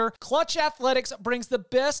roster, Clutch Athletics brings the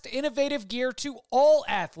best innovative gear to all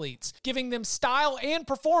athletes, giving them style and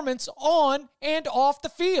performance on and off the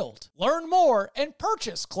field. Learn more and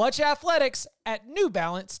purchase Clutch Athletics at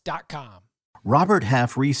newbalance.com. Robert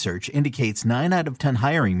Half research indicates 9 out of 10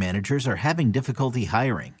 hiring managers are having difficulty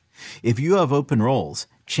hiring. If you have open roles,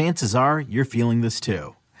 chances are you're feeling this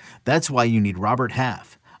too. That's why you need Robert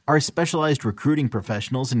Half. Our specialized recruiting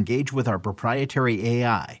professionals engage with our proprietary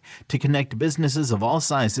AI to connect businesses of all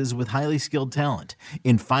sizes with highly skilled talent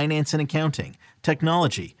in finance and accounting,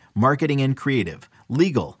 technology, marketing and creative,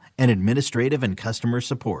 legal, and administrative and customer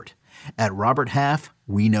support. At Robert Half,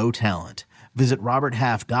 we know talent. Visit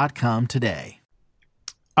roberthalf.com today.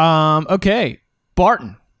 Okay,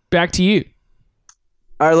 Barton, back to you.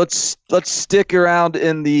 All right, let's stick around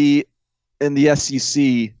in the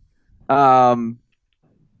SEC. Let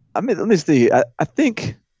me see. I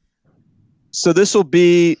think so. This will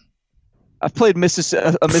be. I've played a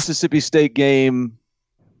Mississippi State game.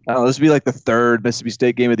 I don't know, this will be like the third Mississippi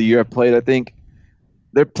State game of the year I've played. I think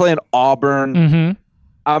they're playing Auburn.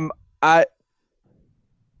 Mm-hmm.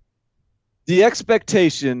 The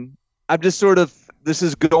expectation. I'm just sort of. This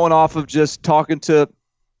is going off of just talking to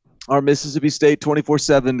our Mississippi State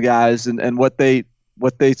 24/7 guys and what they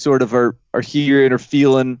sort of are hearing or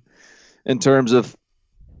feeling in terms of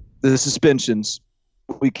the suspensions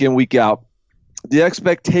week in, week out. The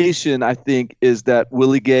expectation, I think, is that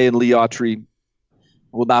Willie Gay and Lee Autry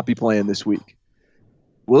will not be playing this week.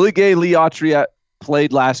 Willie Gay and Lee Autry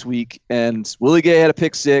played last week, and Willie Gay had a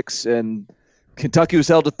pick six, and Kentucky was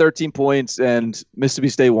held to 13 points, and Mississippi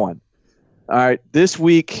State won. All right, this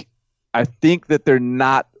week, I think that they're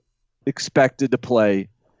not expected to play,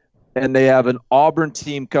 and they have an Auburn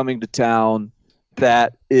team coming to town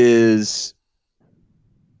that is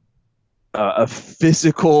a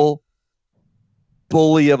physical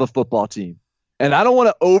bully of a football team. And I don't want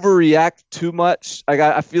to overreact too much.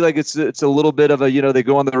 I feel like it's a little bit of a, they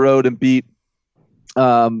go on the road and beat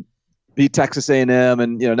Texas A&M,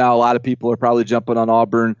 and now a lot of people are probably jumping on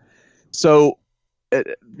Auburn. So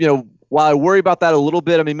while I worry about that a little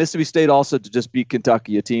bit, I mean, Mississippi State also to just beat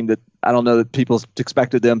Kentucky, a team that I don't know that people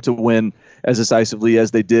expected them to win as decisively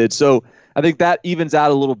as they did. So I think that evens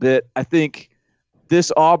out a little bit. I think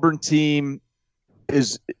this Auburn team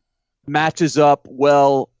matches up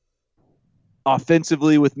well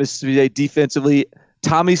offensively with Mississippi State defensively.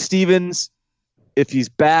 Tommy Stevens, if he's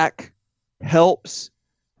back, helps.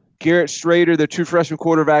 Garrett Schrader, the true freshman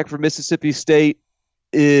quarterback for Mississippi State,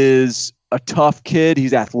 is a tough kid.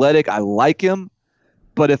 He's athletic. I like him.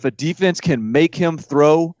 But if a defense can make him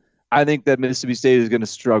throw, I think that Mississippi State is going to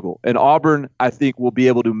struggle. And Auburn, I think, will be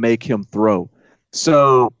able to make him throw.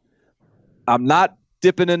 So I'm not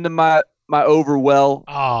dipping into my over well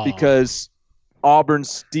because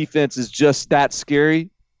Auburn's defense is just that scary.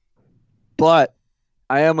 But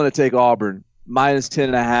I am going to take Auburn minus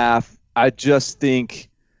 10.5. I just think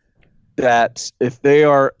that if they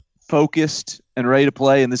are focused and ready to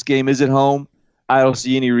play, and this game is at home, I don't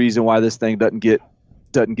see any reason why this thing doesn't get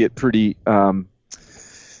pretty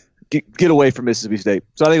get away from Mississippi State.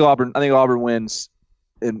 So I think Auburn wins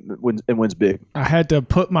and wins big. I had to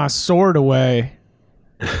put my sword away.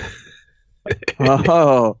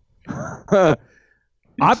 Oh,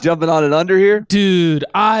 I'm jumping on an under here, dude.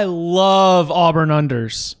 I love Auburn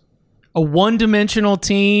unders. A one-dimensional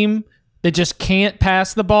team that just can't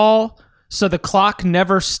pass the ball, so the clock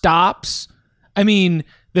never stops. I mean,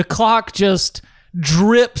 the clock just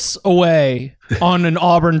drips away on an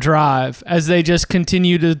Auburn drive as they just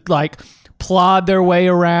continue to plod their way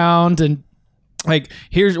around, and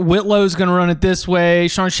here's Whitlow's going to run it this way,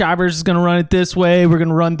 Sean Shivers is going to run it this way, we're going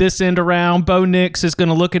to run this end around, Bo Nix is going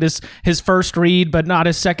to look at his first read but not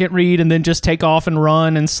his second read and then just take off and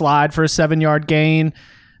run and slide for a 7-yard gain.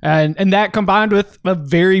 And that combined with a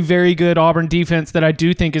very, very good Auburn defense that I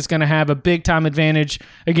do think is going to have a big-time advantage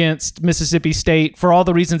against Mississippi State for all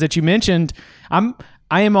the reasons that you mentioned. I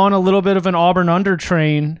am on a little bit of an Auburn under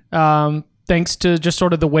train thanks to just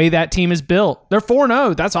sort of the way that team is built. They're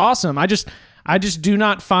 4-0. That's awesome. I just do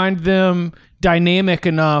not find them dynamic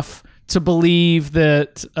enough to believe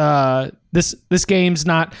that This game's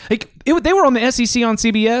not like they were on the SEC on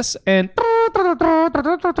CBS and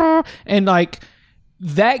like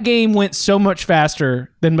that game went so much faster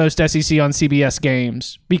than most SEC on CBS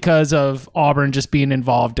games because of Auburn just being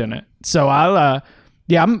involved in it. So I'm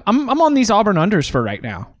on these Auburn unders for right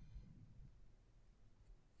now.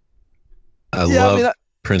 I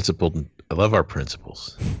love our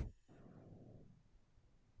principles.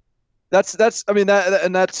 That's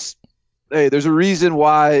hey, there's a reason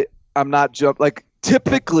why I'm not like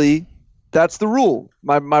typically that's the rule.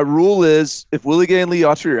 My rule is if Willie Gay and Lee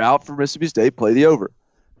Autry are out for Mississippi State, play the over.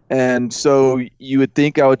 And so you would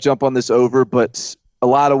think I would jump on this over, but a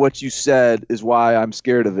lot of what you said is why I'm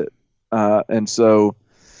scared of it. And so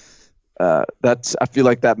I feel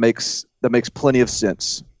like that makes plenty of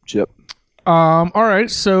sense, Chip. All right,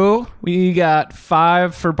 so we got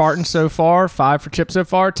 5 for Barton so far, 5 for Chip so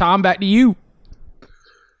far. Tom, back to you.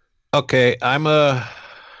 Okay, I'll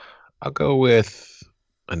go with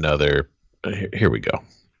another. Here we go.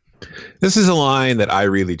 This is a line that I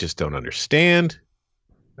really just don't understand.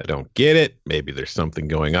 I don't get it. Maybe there's something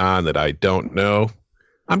going on that I don't know.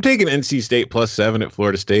 I'm taking NC State +7 at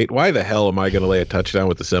Florida State. Why the hell am I going to lay a touchdown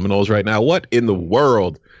with the Seminoles right now? What in the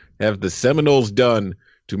world have the Seminoles done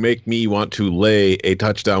to make me want to lay a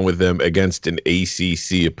touchdown with them against an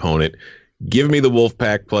ACC opponent? Give me the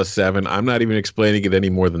Wolfpack +7. I'm not even explaining it any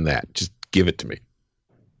more than that. Just give it to me.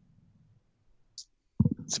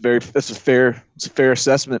 It's a fair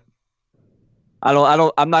assessment.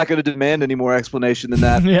 I'm not going to demand any more explanation than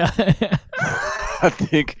that. Yeah. I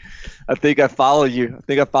think I follow you. I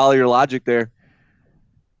think I follow your logic there.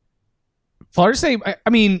 Florida State, I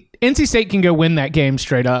mean, NC State can go win that game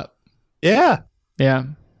straight up. Yeah. Yeah.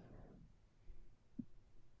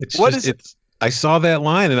 I saw that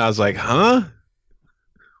line and I was like, huh?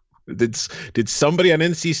 Did somebody on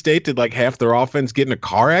NC State, did like half their offense get in a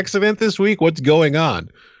car accident this week? What's going on?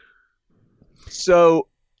 So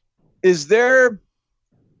is there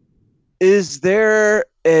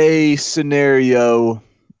a scenario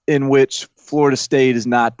in which Florida State is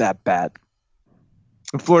not that bad?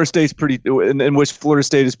 Florida State's in which Florida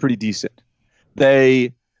State is pretty decent.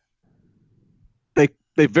 They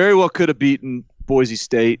very well could have beaten Boise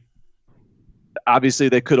State. Obviously,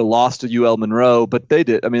 they could have lost to UL Monroe, but they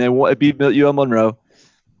did. I mean, they beat UL Monroe.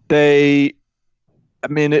 It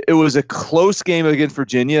was a close game against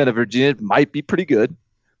Virginia, and Virginia might be pretty good.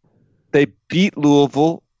 They beat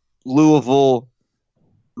Louisville. Louisville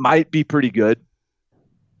might be pretty good.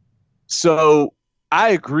 So I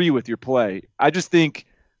agree with your play. I just think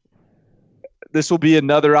this will be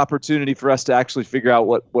another opportunity for us to actually figure out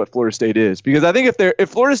what Florida State is. Because I think if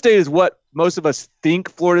Florida State is what most of us think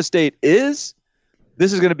Florida State is,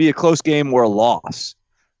 this is going to be a close game or a loss.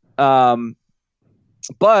 But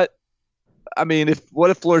I mean, what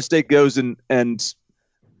if Florida State goes and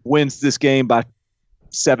wins this game by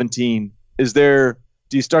 17? Do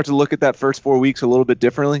you start to look at that first 4 weeks a little bit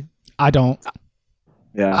differently? I don't.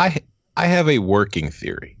 Yeah. I have a working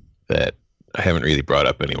theory that I haven't really brought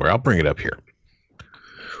up anywhere. I'll bring it up here.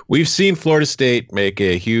 We've seen Florida State make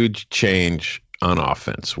a huge change on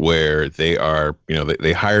offense where they are,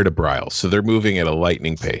 they hired a Briles, so they're moving at a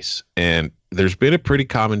lightning pace. And there's been a pretty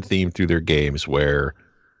common theme through their games where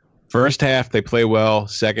first half they play well,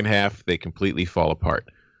 second half they completely fall apart.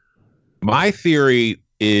 My theory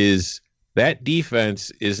is that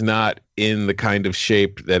defense is not in the kind of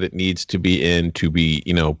shape that it needs to be in to be,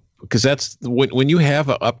 because that's when you have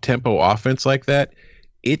an up-tempo offense like that,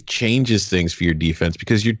 it changes things for your defense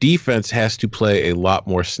because your defense has to play a lot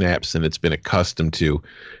more snaps than it's been accustomed to.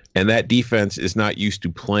 And that defense is not used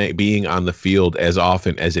to being on the field as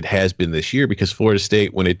often as it has been this year because Florida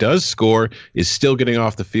State, when it does score, is still getting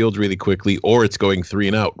off the field really quickly or it's going 3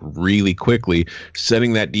 and out really quickly,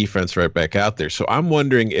 sending that defense right back out there. So I'm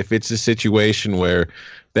wondering if it's a situation where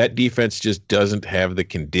that defense just doesn't have the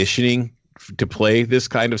conditioning to play this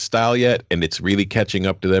kind of style yet, and it's really catching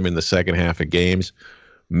up to them in the second half of games.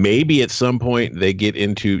 Maybe at some point they get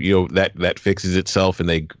into, that fixes itself and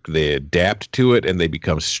they adapt to it and they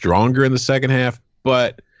become stronger in the second half.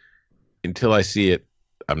 But until I see it,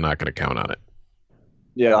 I'm not going to count on it.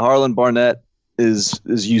 Yeah, Harlan Barnett is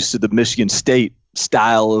used to the Michigan State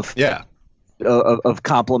style of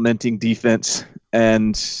complementing defense,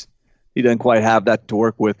 and he doesn't quite have that to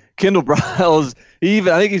work with. Kendall Briles, I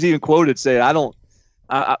think he's even quoted saying,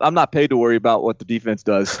 I'm not paid to worry about what the defense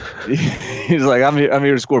does. He's like, I'm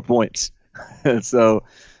here to score points. And so,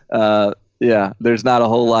 there's not a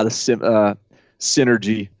whole lot of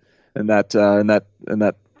synergy in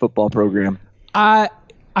that football program. I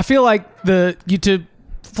feel like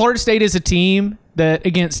Florida State as a team that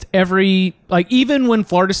against every, like, even when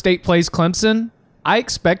Florida State plays Clemson, I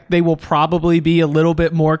expect they will probably be a little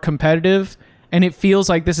bit more competitive. And it feels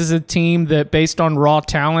like this is a team that, based on raw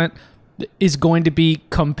talent, is going to be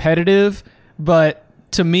competitive. But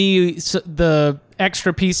to me, the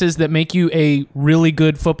extra pieces that make you a really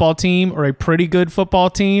good football team or a pretty good football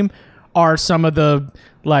team are some of the,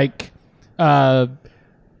 like,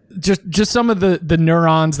 just some of the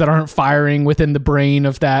neurons that aren't firing within the brain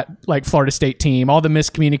of that, like, Florida State team. All the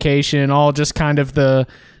miscommunication, all just kind of the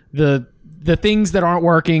things that aren't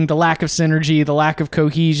working, the lack of synergy, the lack of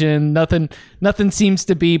cohesion. Nothing seems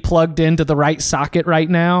to be plugged into the right socket right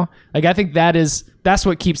now. Like, I think that's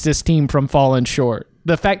what keeps this team from falling short.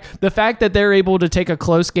 The fact that they're able to take a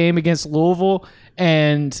close game against Louisville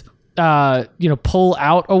and pull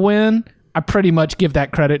out a win, I pretty much give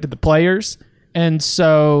that credit to the players. And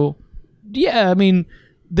so, yeah, I mean,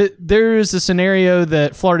 there is a scenario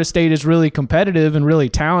that Florida State is really competitive and really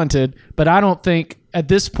talented, but I don't think at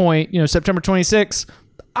this point, September 26th,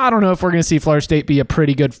 I don't know if we're going to see Florida State be a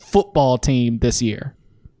pretty good football team this year.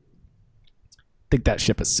 I think that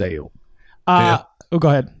ship has sailed. Yeah. Oh, go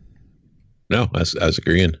ahead. No, I was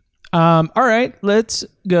agreeing. All right, let's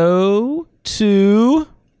go to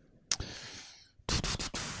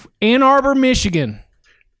Ann Arbor, Michigan.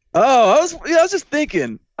 Oh, I was just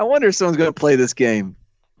thinking. I wonder if someone's going to play this game.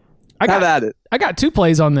 Have at it. I got 2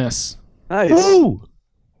 plays on this. Nice. Woo!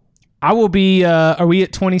 I will be. Are we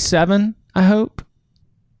at 27? I hope.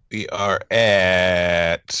 We are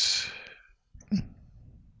at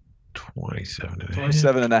 27 and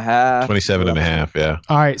a half. 27 and a half, yeah.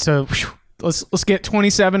 All right, so let's get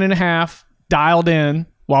 27 and a half dialed in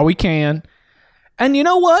while we can. And you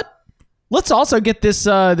know what? Let's also get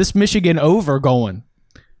this Michigan over going,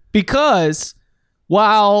 because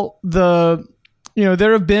while there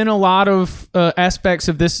have been a lot of aspects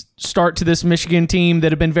of this start to this Michigan team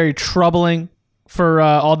that have been very troubling for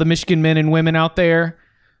all the Michigan men and women out there,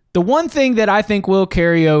 the one thing that I think will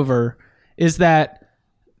carry over is that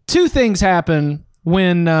 2 things happen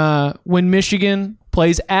when Michigan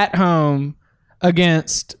plays at home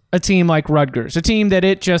against a team like Rutgers, a team that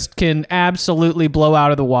it just can absolutely blow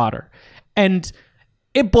out of the water. And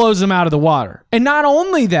it blows them out of the water. And not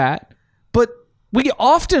only that, but we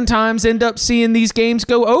oftentimes end up seeing these games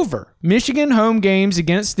go over. Michigan home games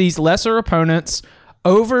against these lesser opponents,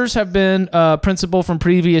 overs have been a principle from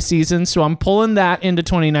previous seasons, so I'm pulling that into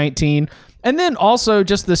 2019. And then also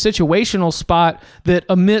just the situational spot that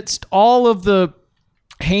amidst all of the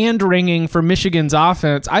hand-wringing for Michigan's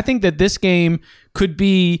offense, I think that this game could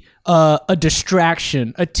be a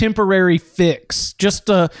distraction, a temporary fix, just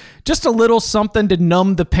a little something to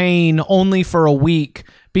numb the pain only for a week,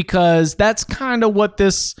 because that's kind of what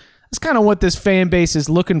this fan base is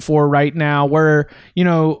looking for right now, where,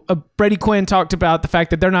 Brady Quinn talked about the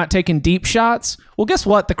fact that they're not taking deep shots. Well, guess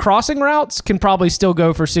what? The crossing routes can probably still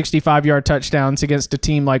go for 65-yard touchdowns against a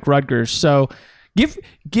team like Rutgers. So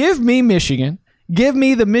give me Michigan. Give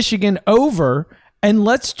me the Michigan over, and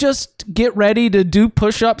let's just get ready to do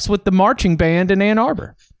push-ups with the marching band in Ann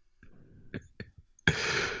Arbor.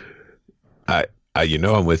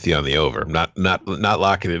 I'm with you on the over. I'm not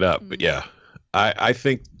locking it up, but yeah, I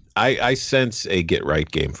think I sense a get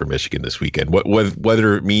right game for Michigan this weekend.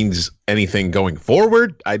 Whether it means anything going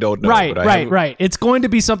forward, I don't know. Right. It's going to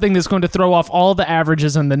be something that's going to throw off all the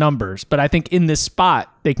averages and the numbers, but I think in this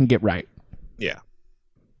spot they can get right. Yeah.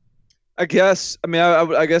 I guess. I mean,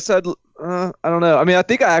 I guess I don't know. I mean, I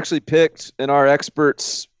think I actually picked in our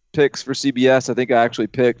experts picks for CBS. I think I actually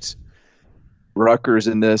picked Rutgers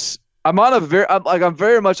in this. I'm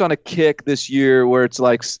very much on a kick this year where it's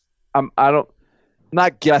like I'm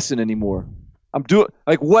not guessing anymore. I'm doing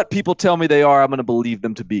like what people tell me they are. I'm going to believe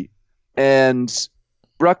them to be. And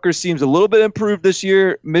Rutgers seems a little bit improved this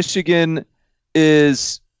year. Michigan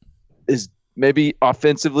is maybe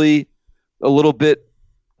offensively a little bit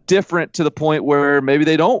different to the point where maybe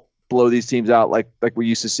they don't blow these teams out like we're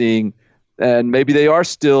used to seeing, and maybe they are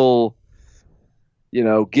still,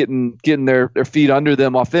 getting their feet under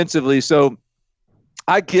them offensively. So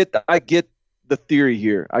I get the theory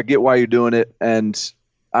here. I get why you're doing it, and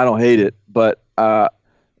I don't hate it. But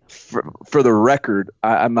for the record,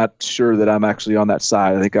 I'm not sure that I'm actually on that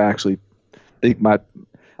side. I think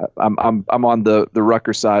I'm on the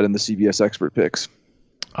Rutgers side in the CBS expert picks.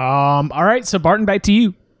 All right, so Barton, back to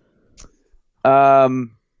you.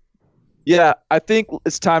 Yeah, I think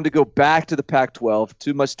it's time to go back to the Pac-12.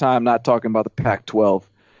 Too much time not talking about the Pac-12.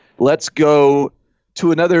 Let's go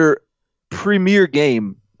to another premier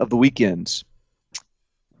game of the weekends.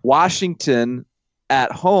 Washington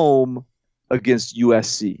at home against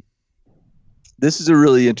USC. this is a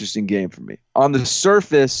really interesting game for me. On the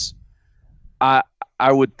surface, I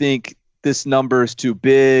would think this number is too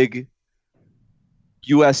big.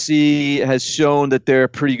 USC has shown that they're a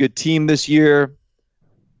pretty good team this year.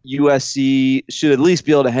 USC should at least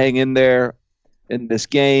be able to hang in there in this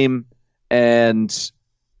game, and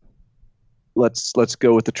let's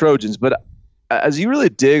go with the Trojans. But as you really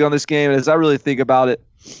dig on this game, and as I really think about it,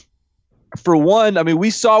 for one, I mean, we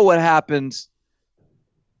saw what happened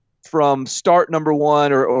from start number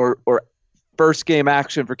one or first game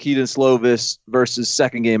action for Kedon Slovis versus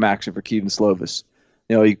second game action for Kedon Slovis.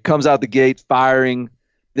 You know, he comes out the gate firing,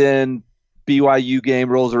 then BYU game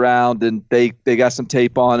rolls around and they got some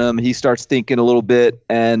tape on him. He starts thinking a little bit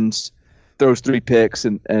and throws 3 picks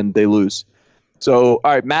and they lose. So,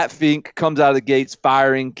 all right, Matt Fink comes out of the gates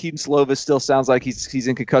firing. Kedon Slovis still sounds like he's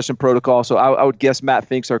in concussion protocol, so I would guess Matt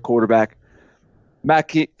Fink's our quarterback.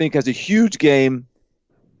 Matt Fink has a huge game.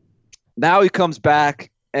 Now he comes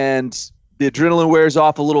back and the adrenaline wears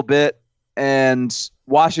off a little bit, and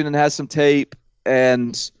Washington has some tape,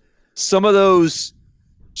 and some of those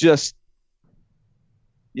just,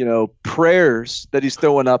 you know, prayers that he's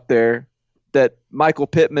throwing up there that Michael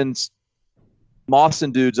Pittman's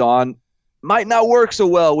mossing dudes on might not work so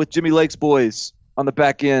well with Jimmy Lake's boys on the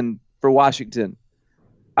back end for Washington.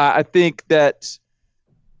 I think that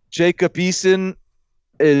Jacob Eason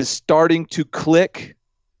is starting to click.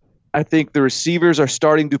 I think the receivers are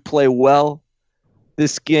starting to play well.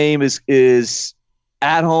 This game is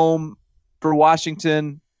at home for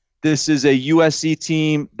Washington. This is a USC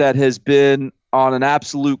team that has been on an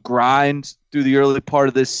absolute grind through the early part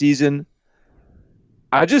of this season.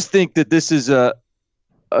 I just think that this is a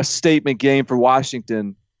statement game for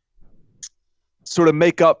Washington. Sort of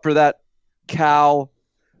make up for that Cal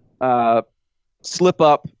slip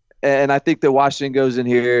up. And I think that Washington goes in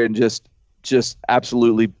here and just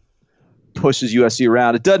absolutely pushes USC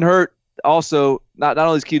around. It doesn't hurt. Also, not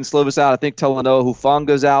only is Kedon Slovis out, I think Talanoa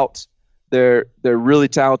Hufanga's out. They're really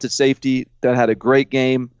talented safety that had a great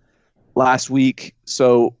game last week.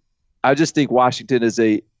 So I just think Washington is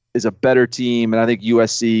a better team, and I think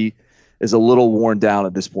USC is a little worn down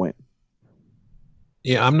at this point.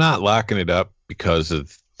 Yeah, I'm not locking it up because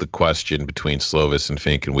of the question between Slovis and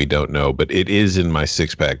Fink, and we don't know, but it is in my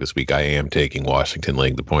 6-pack this week. I am taking Washington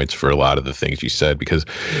laying the points for a lot of the things you said, because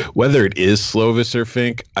whether it is Slovis or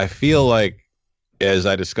Fink, I feel like, as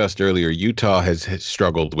I discussed earlier, Utah has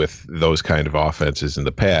struggled with those kind of offenses in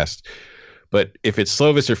the past. But if it's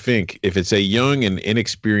Slovis or Fink, if it's a young and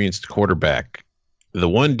inexperienced quarterback, the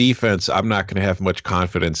one defense I'm not going to have much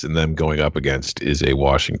confidence in them going up against is a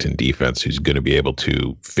Washington defense who's going to be able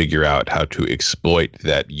to figure out how to exploit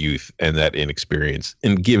that youth and that inexperience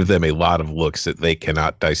and give them a lot of looks that they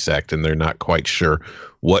cannot dissect, and they're not quite sure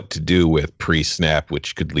what to do with pre-snap,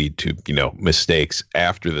 which could lead to, you know, mistakes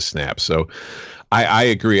after the snap. So I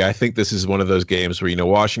agree. I think this is one of those games where, you know,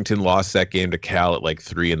 Washington lost that game to Cal at like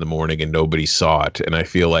 3 a.m. and nobody saw it. And I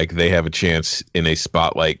feel like they have a chance in a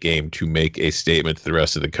spotlight game to make a statement to the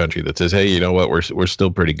rest of the country that says, hey, you know what, we're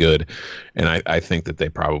still pretty good. And I think that they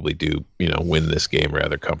probably do, you know, win this game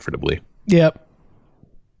rather comfortably. Yep.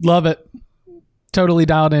 Love it. Totally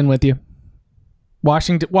dialed in with you.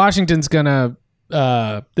 Washington's gonna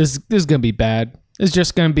this is gonna be bad. It's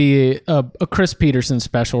just going to be a Chris Peterson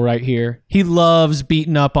special right here. He loves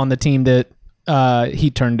beating up on the team that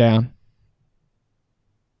he turned down.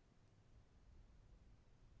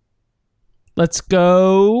 Let's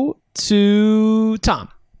go to Tom.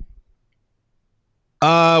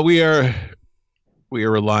 We are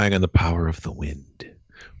relying on the power of the wind.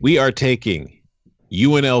 We are taking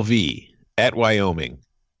UNLV at Wyoming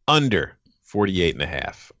under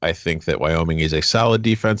 48.5. I think that Wyoming is a solid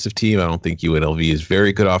defensive team. I don't think UNLV is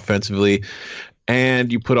very good offensively.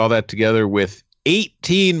 And you put all that together with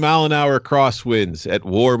 18-mile-an-hour crosswinds at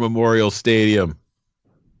War Memorial Stadium.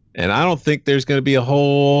 And I don't think there's going to be a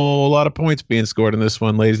whole lot of points being scored in this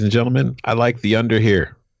one, ladies and gentlemen. I like the under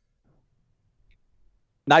here.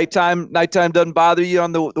 Nighttime doesn't bother you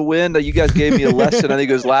on the wind. You guys gave me a lesson, I think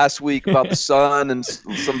it was last week, about the sun and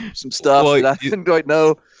some stuff that I didn't quite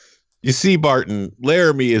know. You see, Barton,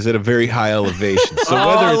 Laramie is at a very high elevation. So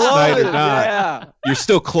whether it's night or not, you're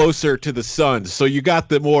still closer to the sun. So you got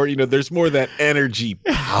the more, you know, there's more of that energy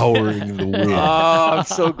powering the wind. Oh, I'm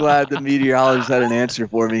so glad the meteorologist had an answer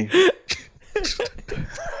for me.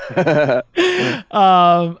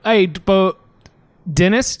 Hey, but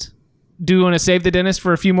dentist, do you want to save the dentist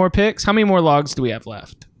for a few more picks? How many more logs do we have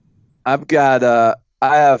left? I've got,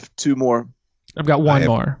 I have 2 more. I've got one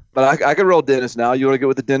more. But I can roll dentist now. You want to go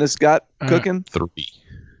with the dentist got cooking? 3.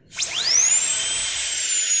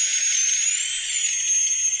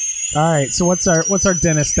 All right. So what's our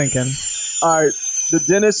dentist thinking? All right, the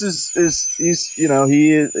dentist is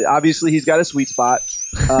he's got a sweet spot,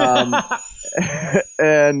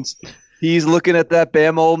 and he's looking at that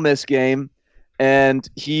Bama Ole Miss game, and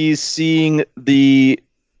he's seeing the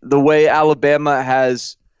way Alabama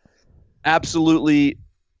has absolutely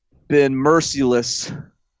been merciless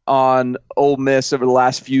on Ole Miss over the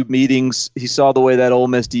last few meetings. He saw the way that Ole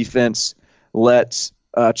Miss defense let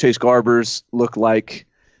Chase Garbers look like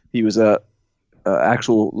he was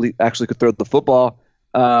actually could throw the football,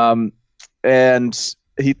 and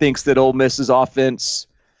he thinks that Ole Miss's offense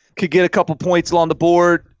could get a couple points along the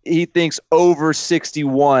board. He thinks over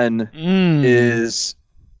 61 is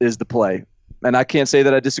the play, and I can't say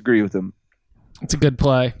that I disagree with him. It's a good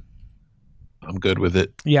play. I'm good with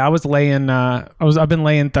it. Yeah, I was laying. I've been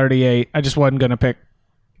laying 38. I just wasn't gonna pick.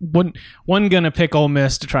 Wasn't gonna pick Ole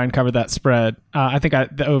Miss to try and cover that spread. I think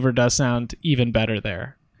the over does sound even better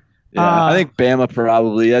there. Yeah, I think Bama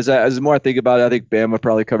probably. As the more I think about it, I think Bama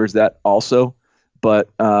probably covers that also. But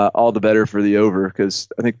all the better for the over, because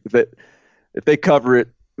I think if they cover it,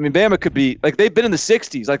 I mean, Bama could be like they've been in the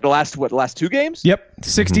 60s like the last two games. Yep,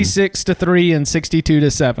 66-3 and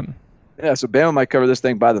 62-7. Yeah, so Bama might cover this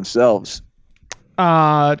thing by themselves.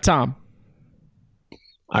 Tom.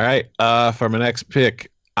 All right. For my next pick,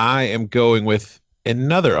 I am going with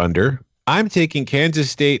another under. I'm taking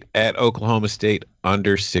Kansas State at Oklahoma State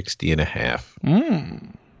under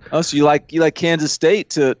 60.5. Oh, so you like Kansas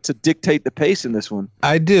State to dictate the pace in this one?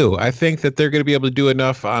 I do. I think that they're going to be able to do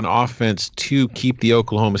enough on offense to keep the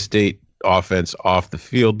Oklahoma State offense off the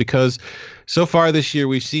field, because so far this year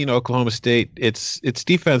we've seen Oklahoma State, its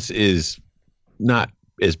defense is not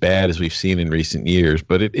as bad as we've seen in recent years,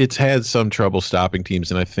 but it's had some trouble stopping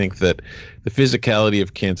teams. And I think that the physicality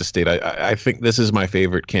of Kansas State, I think this is my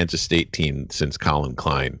favorite Kansas State team since Colin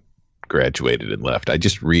Klein graduated and left. I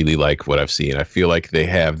just really like what I've seen. I feel like they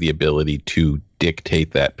have the ability to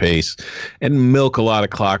dictate that pace and milk a lot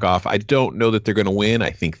of clock off. I don't know that they're going to win.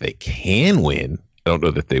 I think they can win. I don't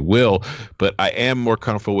know that they will, but I am more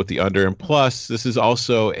comfortable with the under. And plus, this is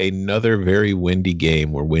also another very windy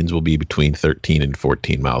game where winds will be between 13 and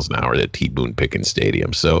 14 miles an hour at T. Boone Pickens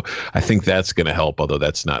Stadium. So I think that's going to help, although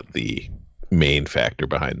that's not the main factor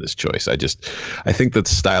behind this choice. I think that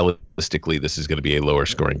stylistically, this is going to be a lower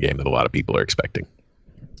scoring game than a lot of people are expecting.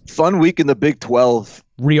 Fun week in the Big 12.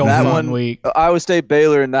 Real that fun week. Iowa State,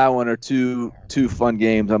 Baylor, and that one are two fun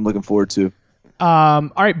games I'm looking forward to.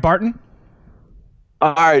 All right, Barton.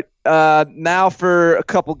 All right, now for a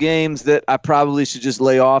couple games that I probably should just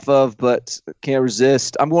lay off of, but can't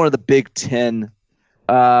resist. I'm going to the Big 10.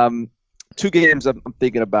 Two games I'm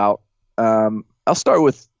thinking about. I'll start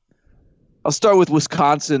with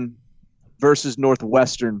Wisconsin versus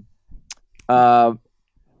Northwestern.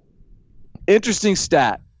 Interesting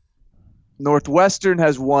stat. Northwestern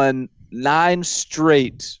has won 9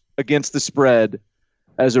 straight against the spread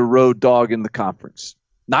as a road dog in the conference.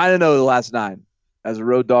 9-0 the last 9 as a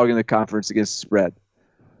road dog in the conference against the spread.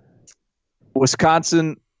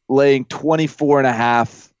 Wisconsin laying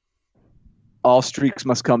 24.5. All streaks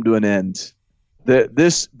must come to an end.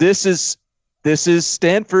 This is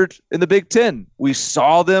Stanford in the Big Ten. We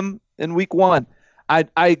saw them in week 1. I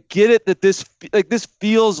get it that this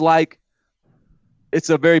feels like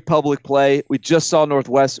it's a very public play. We just saw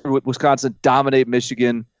Wisconsin dominate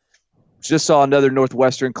Michigan. Just saw another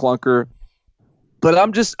Northwestern clunker. But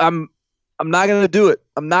I'm not going to do it.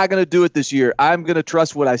 I'm not going to do it this year. I'm going to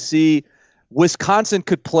trust what I see. Wisconsin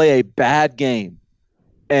could play a bad game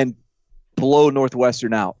and blow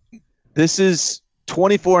Northwestern out. This is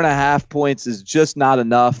 24.5 points is just not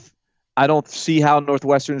enough. I don't see how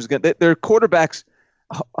Northwestern is going to. Their quarterbacks,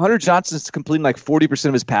 Hunter Johnson's completing like 40%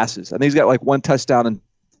 of his passes. I think he's got like 1 touchdown and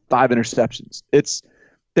 5 interceptions.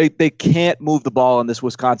 They can't move the ball on this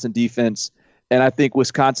Wisconsin defense, and I think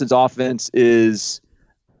Wisconsin's offense is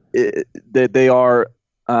that they are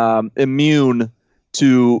immune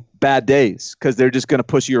to bad days because they're just going to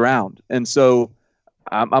push you around. And so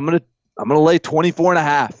I'm gonna lay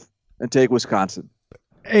 24.5 and take Wisconsin.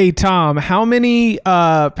 Hey, Tom, how many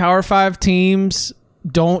Power 5 teams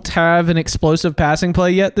don't have an explosive passing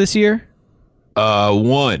play yet this year?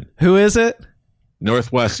 1. Who is it?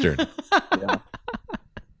 Northwestern.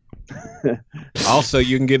 Also,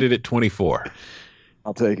 you can get it at 24.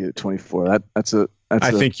 I'll take it at 24.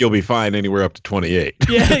 I think you'll be fine anywhere up to 28.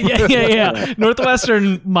 Yeah.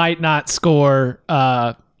 Northwestern might not score.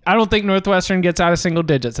 I don't think Northwestern gets out of single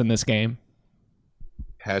digits in this game.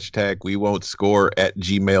 #we won't score at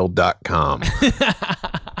gmail.com.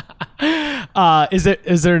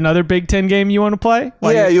 Is there another Big Ten game you want to play?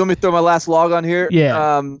 You want me to throw my last log on here?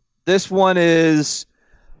 Yeah. This one is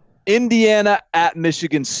Indiana at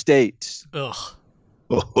Michigan State. Ugh.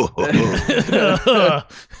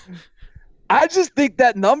 I just think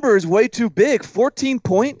that number is way too big. 14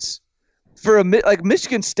 points for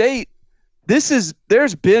Michigan State.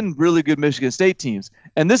 There's been really good Michigan State teams,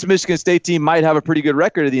 and this Michigan State team might have a pretty good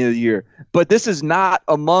record at the end of the year. But this is not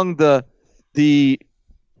among the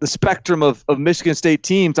spectrum of Michigan State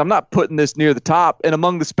teams. I'm not putting this near the top, and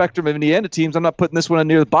among the spectrum of Indiana teams, I'm not putting this one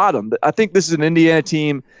near the bottom. I think this is an Indiana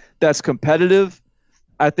team that's competitive.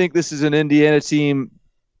 I think this is an Indiana team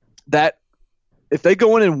that if they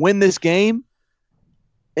go in and win this game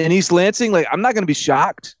in East Lansing, I'm not going to be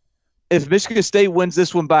shocked if Michigan State wins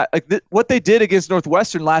this one by what they did against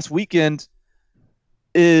Northwestern last weekend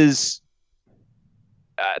is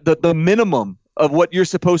the minimum of what you're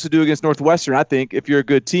supposed to do against Northwestern, I think, if you're a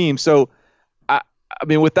good team. So, I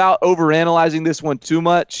mean, without overanalyzing this one too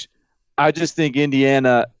much, I just think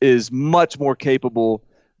Indiana is much more capable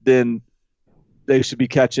than they should be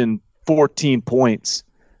catching 14 points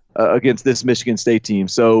against this Michigan State team.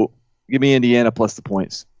 So give me Indiana plus the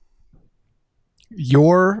points.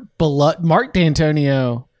 Your beloved Mark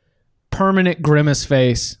D'Antonio, permanent grimace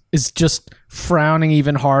face, is just frowning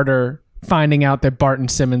even harder, finding out that Barton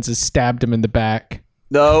Simmons has stabbed him in the back.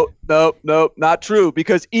 No, not true.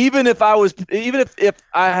 Because even if I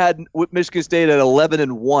had Michigan State at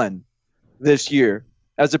 11-1 this year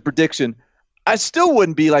as a prediction, I still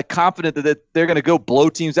wouldn't be confident that they're going to go blow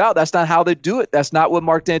teams out. That's not how they do it. That's not what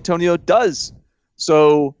Mark D'Antonio does.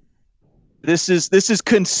 So this is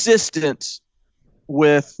consistent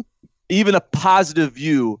with even a positive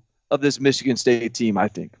view of this Michigan State team, I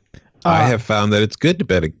think. I have found that it's good to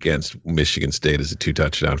bet against Michigan State as a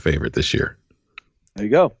 2-touchdown favorite this year. There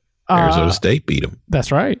you go. Arizona State beat them. That's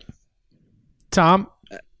right. Tom?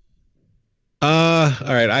 All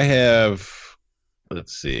right. I have,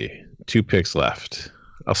 let's see, 2 picks left.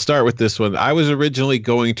 I'll start with this one. I was originally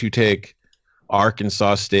going to take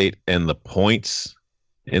Arkansas State and the points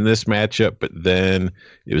in this matchup, but then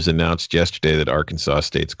it was announced yesterday that Arkansas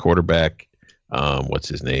State's quarterback, what's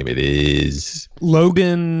his name? It is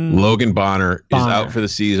Logan Bonner is out for the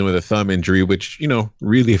season with a thumb injury, which,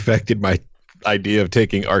 really affected my idea of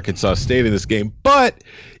taking Arkansas State in this game. But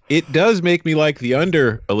it does make me like the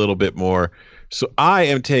under a little bit more. So I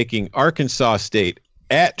am taking Arkansas State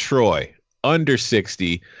at Troy, under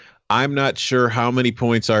 60. I'm not sure how many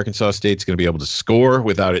points Arkansas State's going to be able to score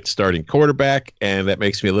without its starting quarterback, and that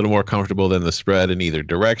makes me a little more comfortable than the spread in either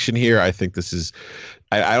direction here. I think this is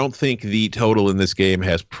 – I don't think the total in this game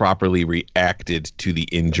has properly reacted to the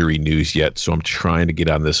injury news yet, so I'm trying to get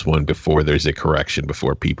on this one before there's a correction,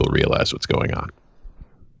 before people realize what's going on.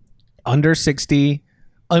 Under 60.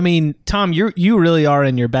 I mean, Tom, you really are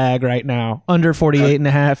in your bag right now. Under 48.5,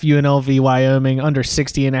 UNLV, Wyoming. Under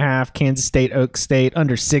 60.5, Kansas State, Oak State.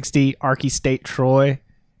 Under 60, Arky State, Troy.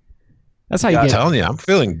 That's how you get it. I'm telling you, I'm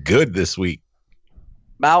feeling good this week.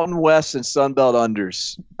 Mountain West and Sunbelt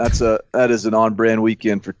unders. That is an on-brand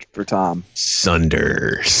weekend for Tom.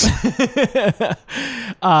 Sunders.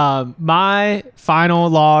 My final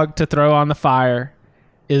log to throw on the fire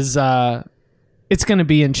is it's going to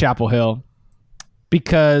be in Chapel Hill.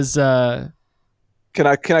 Because can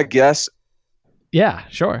I guess? Yeah,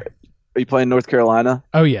 sure. Are you playing North Carolina?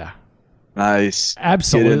 Oh yeah. Nice.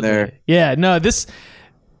 Absolutely. Get in there. Yeah, no, this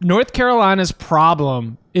North Carolina's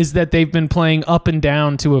problem is that they've been playing up and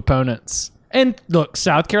down to opponents. And look,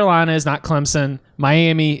 South Carolina is not Clemson.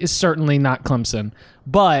 Miami is certainly not Clemson.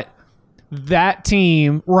 But that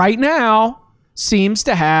team right now seems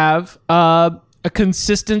to have a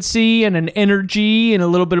consistency and an energy and a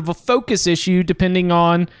little bit of a focus issue depending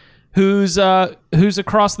on who's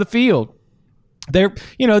across the field. They're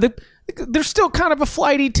still kind of a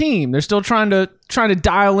flighty team. They're still trying to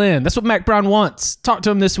dial in. That's what Mac Brown wants. Talked to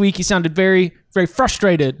him this week. He sounded very, very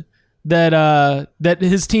frustrated that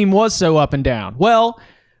his team was so up and down. Well,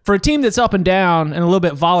 for a team that's up and down and a little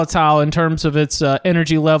bit volatile in terms of its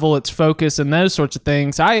energy level, its focus, and those sorts of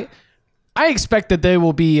things, I expect that they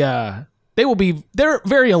will be they're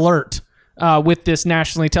very alert with this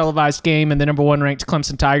nationally televised game and the number 1 ranked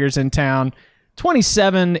Clemson Tigers in town.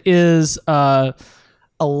 27 is a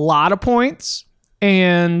lot of points,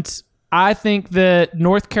 and I think that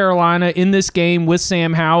North Carolina in this game with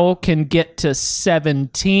Sam Howell can get to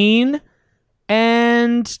 17,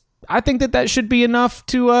 and I think that should be enough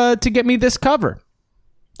to get me this cover.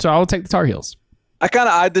 So I will take the Tar Heels. I kind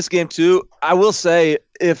of eyed this game too. I will say,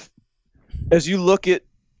 as you look at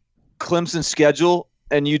Clemson's schedule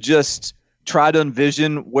and you just try to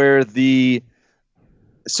envision where the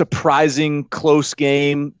surprising close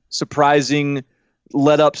game, surprising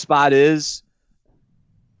let up spot is,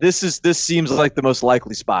 this seems like the most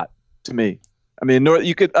likely spot to me. I mean,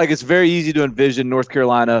 it's very easy to envision North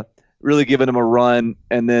Carolina really giving them a run,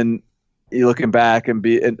 and then you looking back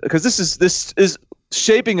because this is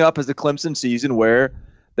shaping up as the Clemson season where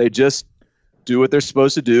they just do what they're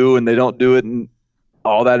supposed to do, and they don't do it in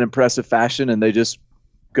all that impressive fashion, and they just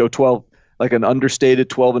go 12, like an understated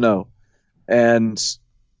 12-0. And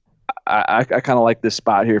I kind of like this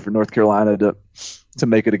spot here for North Carolina to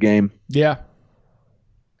make it a game. Yeah.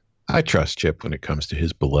 I trust Chip when it comes to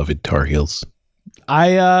his beloved Tar Heels.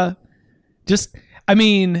 Did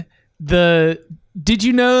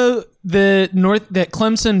you know that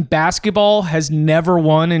Clemson basketball has never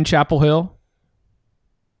won in Chapel Hill?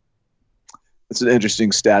 It's an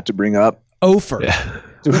interesting stat to bring up. Over. Yeah.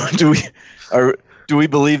 Do we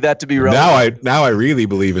believe that to be relevant? Now I really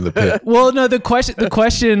believe in the pit. Well, no, the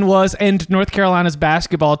question was, and North Carolina's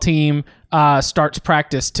basketball team starts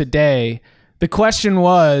practice today. The question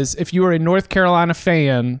was, if you were a North Carolina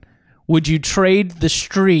fan, would you trade the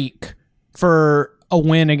streak for a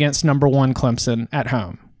win against number 1 Clemson at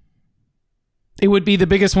home? It would be the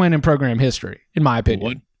biggest win in program history, in my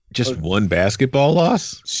opinion. Just one basketball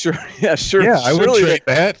loss? Sure. Yeah, sure. Yeah, I would trade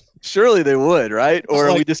that. Surely they would, right? Or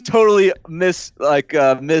are we just totally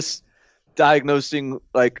misdiagnosing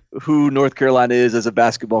like who North Carolina is as a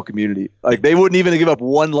basketball community? Like they wouldn't even give up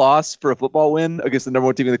one loss for a football win against the number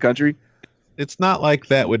 1 team in the country. It's not like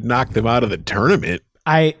that would knock them out of the tournament.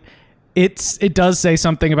 It does say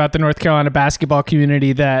something about the North Carolina basketball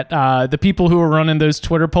community that the people who were running those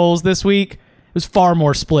Twitter polls this week was far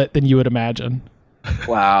more split than you would imagine.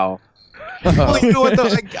 Wow. Well, you know what, though?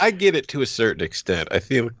 I get it to a certain extent. I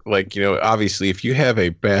feel like, obviously, if you have a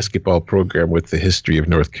basketball program with the history of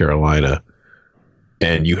North Carolina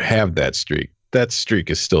and you have that streak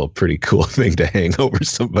is still a pretty cool thing to hang over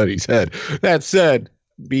somebody's head. That said,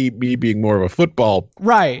 me being more of a football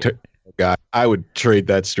right guy, I would trade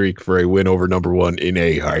that streak for a win over number 1 in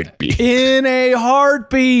a heartbeat. In a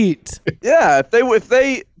heartbeat. Yeah, if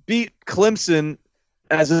they beat Clemson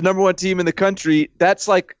as the number 1 team in the country, that's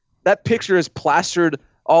like that picture is plastered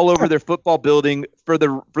all over their football building for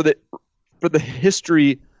the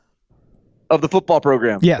history of the football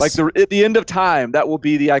program. Yes. Like at the end of time, that will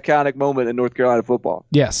be the iconic moment in North Carolina football.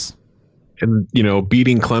 Yes. And,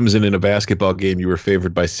 beating Clemson in a basketball game, you were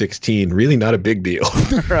favored by 16. Really not a big deal.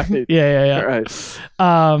 Right. Yeah. All right.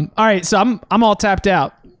 All right. So I'm all tapped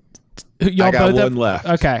out. Y'all I got both one left.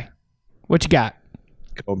 Okay. What you got?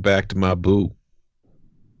 Going back to my boo.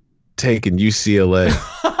 Taking UCLA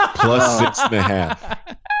plus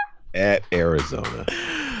 6.5 at Arizona.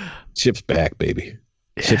 Chip's back, baby.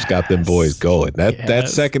 Chip's got them boys going. That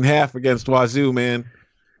second half against Wazoo, man,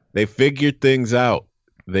 they figured things out.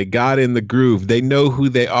 They got in the groove. They know who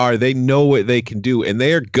they are. They know what they can do. And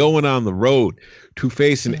they are going on the road to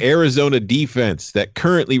face an Arizona defense that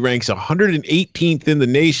currently ranks 118th in the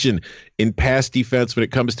nation in pass defense when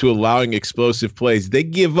it comes to allowing explosive plays. They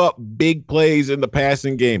give up big plays in the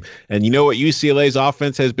passing game. And you know what UCLA's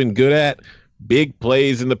offense has been good at? Big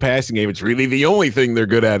plays in the passing game. It's really the only thing they're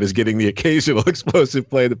good at is getting the occasional explosive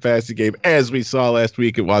play in the passing game, as we saw last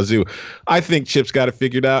week at Wazoo. I think Chip's got it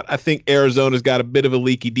figured out. I think Arizona's got a bit of a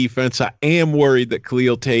leaky defense. I am worried that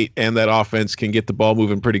Khalil Tate and that offense can get the ball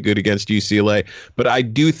moving pretty good against UCLA. But I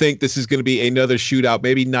do think this is going to be another shootout,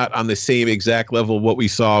 maybe not on the same exact level of what we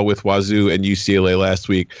saw with Wazoo and UCLA last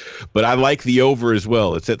week. But I like the over as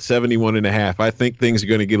well. It's at 71.5. I think things are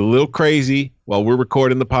going to get a little crazy while we're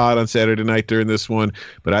recording the pod on Saturday night during this one.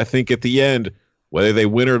 But I think at the end, whether they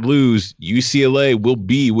win or lose, UCLA will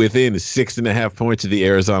be within 6.5 points of the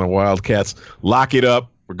Arizona Wildcats. Lock it up.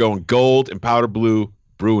 We're going gold and powder blue.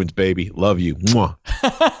 Bruins, baby. Love you. Mwah.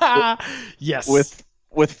 Yes.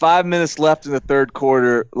 With 5 minutes left in the third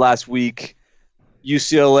quarter last week,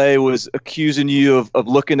 UCLA was accusing you of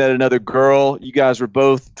looking at another girl. You guys were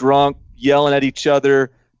both drunk, yelling at each other,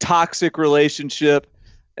 toxic relationship.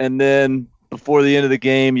 And then before the end of the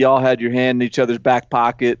game, y'all had your hand in each other's back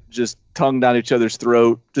pocket, just tongue down each other's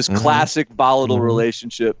throat. Just classic volatile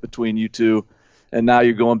relationship between you two. And now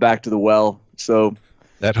you're going back to the well. So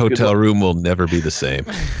that hotel room will never be the same.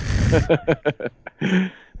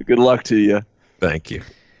 Good luck to you. Thank you.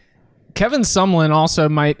 Kevin Sumlin also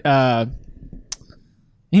might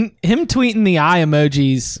him tweeting the eye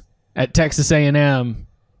emojis at Texas A&M.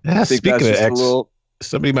 Yeah, speaking of X,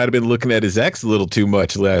 somebody might have been looking at his ex a little too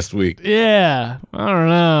much last week. Yeah, I don't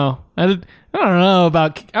know. I don't know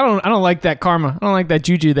about. I don't like that karma. I don't like that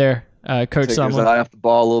juju there, Coach Take Sumlin. his eye off the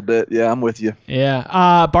ball a little bit. Yeah, I'm with you.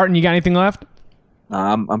 Yeah, Barton, you got anything left?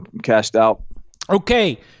 I'm cashed out.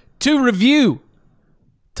 Okay, to review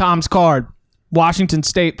Tom's card: Washington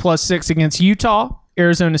State +6 against Utah,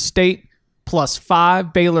 Arizona State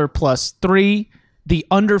 +5, Baylor +3, the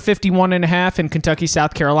under 51.5 in Kentucky,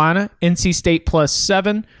 South Carolina, NC State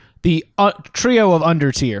 +7, the trio of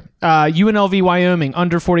under tier, UNLV, Wyoming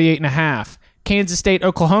under 48.5, Kansas State,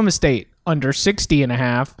 Oklahoma State under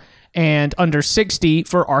 60.5, and under 60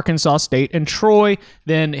 for Arkansas State and Troy.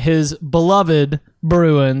 Then his beloved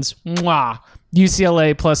Bruins,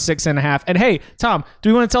 UCLA +6.5. And hey, Tom, do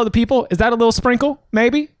we want to tell the people, is that a little sprinkle?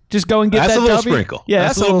 Maybe just go and get that's that a little W? sprinkle. Yeah,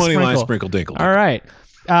 that's a little money line sprinkle dinkle. All right.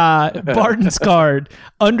 Barton's card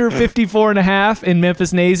under 54.5 in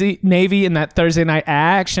Memphis Navy in that Thursday night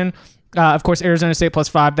action. Of course, Arizona State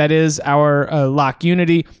 +5. That is our lock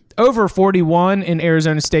unity. Over 41 in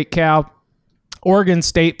Arizona State Cal. Oregon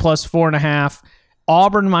State +4.5.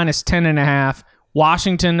 Auburn -10.5.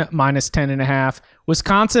 Washington -10.5.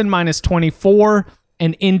 Wisconsin -24.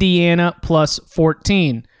 And Indiana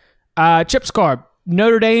 +14. Chips card.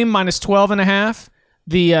 Notre Dame -12.5.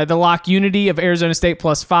 The lock unity of Arizona State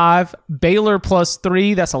 +5, Baylor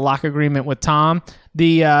 +3. That's a lock agreement with Tom.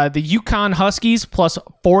 The UConn Huskies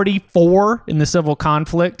 +44 in the civil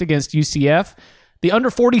conflict against UCF. The under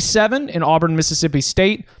 47 in Auburn, Mississippi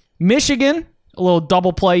State. Michigan, a little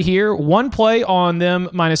double play here. One play on them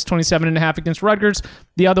 -27.5 against Rutgers.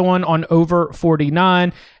 The other one on over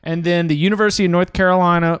 49. And then the University of North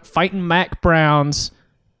Carolina fighting Mac Browns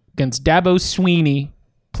against Dabo Swinney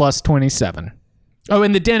 +27. Oh,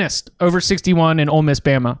 and the Dentist, over 61 in Ole Miss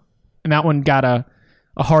Bama. And that one got a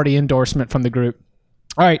hearty endorsement from the group.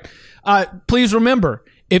 All right. Please remember,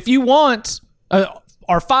 if you want,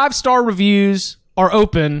 our 5-star reviews are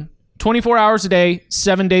open 24 hours a day,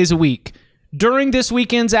 7 days a week. During this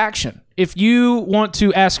weekend's action, if you want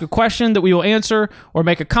to ask a question that we will answer, or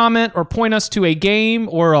make a comment, or point us to a game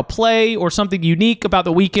or a play or something unique about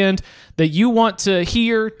the weekend that you want to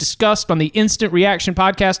hear discussed on the Instant Reaction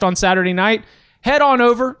podcast on Saturday night, head on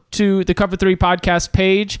over to the Cover 3 podcast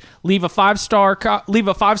page, leave a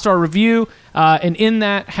 5-star review, and in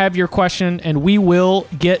that, have your question, and we will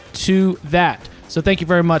get to that. So thank you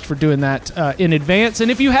very much for doing that in advance.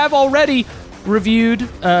 And if you have already reviewed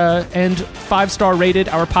and 5-star rated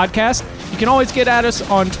our podcast, you can always get at us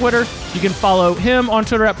on Twitter. You can follow him on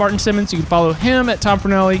Twitter at Barton Simmons. You can follow him at Tom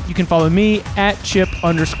Fernelli. You can follow me at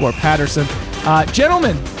Chip_Patterson.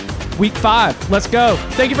 Gentlemen, week 5. Let's go.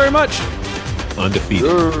 Thank you very much.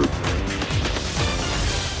 Undefeated.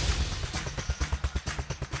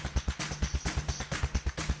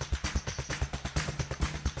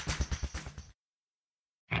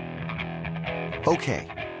 Okay,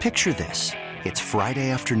 picture this. It's Friday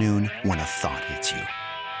afternoon when a thought hits you.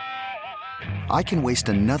 I can waste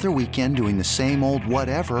another weekend doing the same old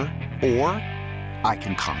whatever, or I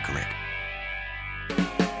can conquer it.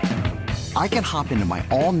 I can hop into my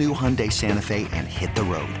all-new Hyundai Santa Fe and hit the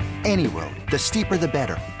road. Any road. The steeper, the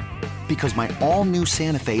better. Because my all-new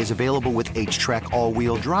Santa Fe is available with H-Track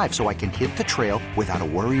all-wheel drive, so I can hit the trail without a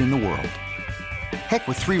worry in the world. Heck,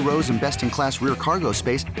 with 3 rows and best-in-class rear cargo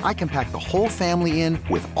space, I can pack the whole family in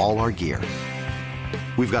with all our gear.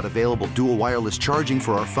 We've got available dual wireless charging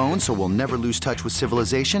for our phones, so we'll never lose touch with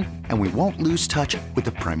civilization, and we won't lose touch with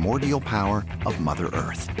the primordial power of Mother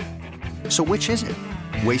Earth. So which is it?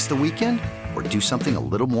 Waste the weekend or do something a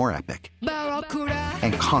little more epic?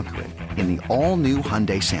 And conquer it in the all-new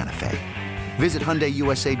Hyundai Santa Fe. Visit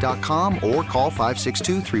HyundaiUSA.com or call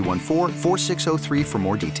 562-314-4603 for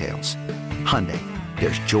more details. Hyundai,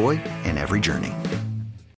 there's joy in every journey.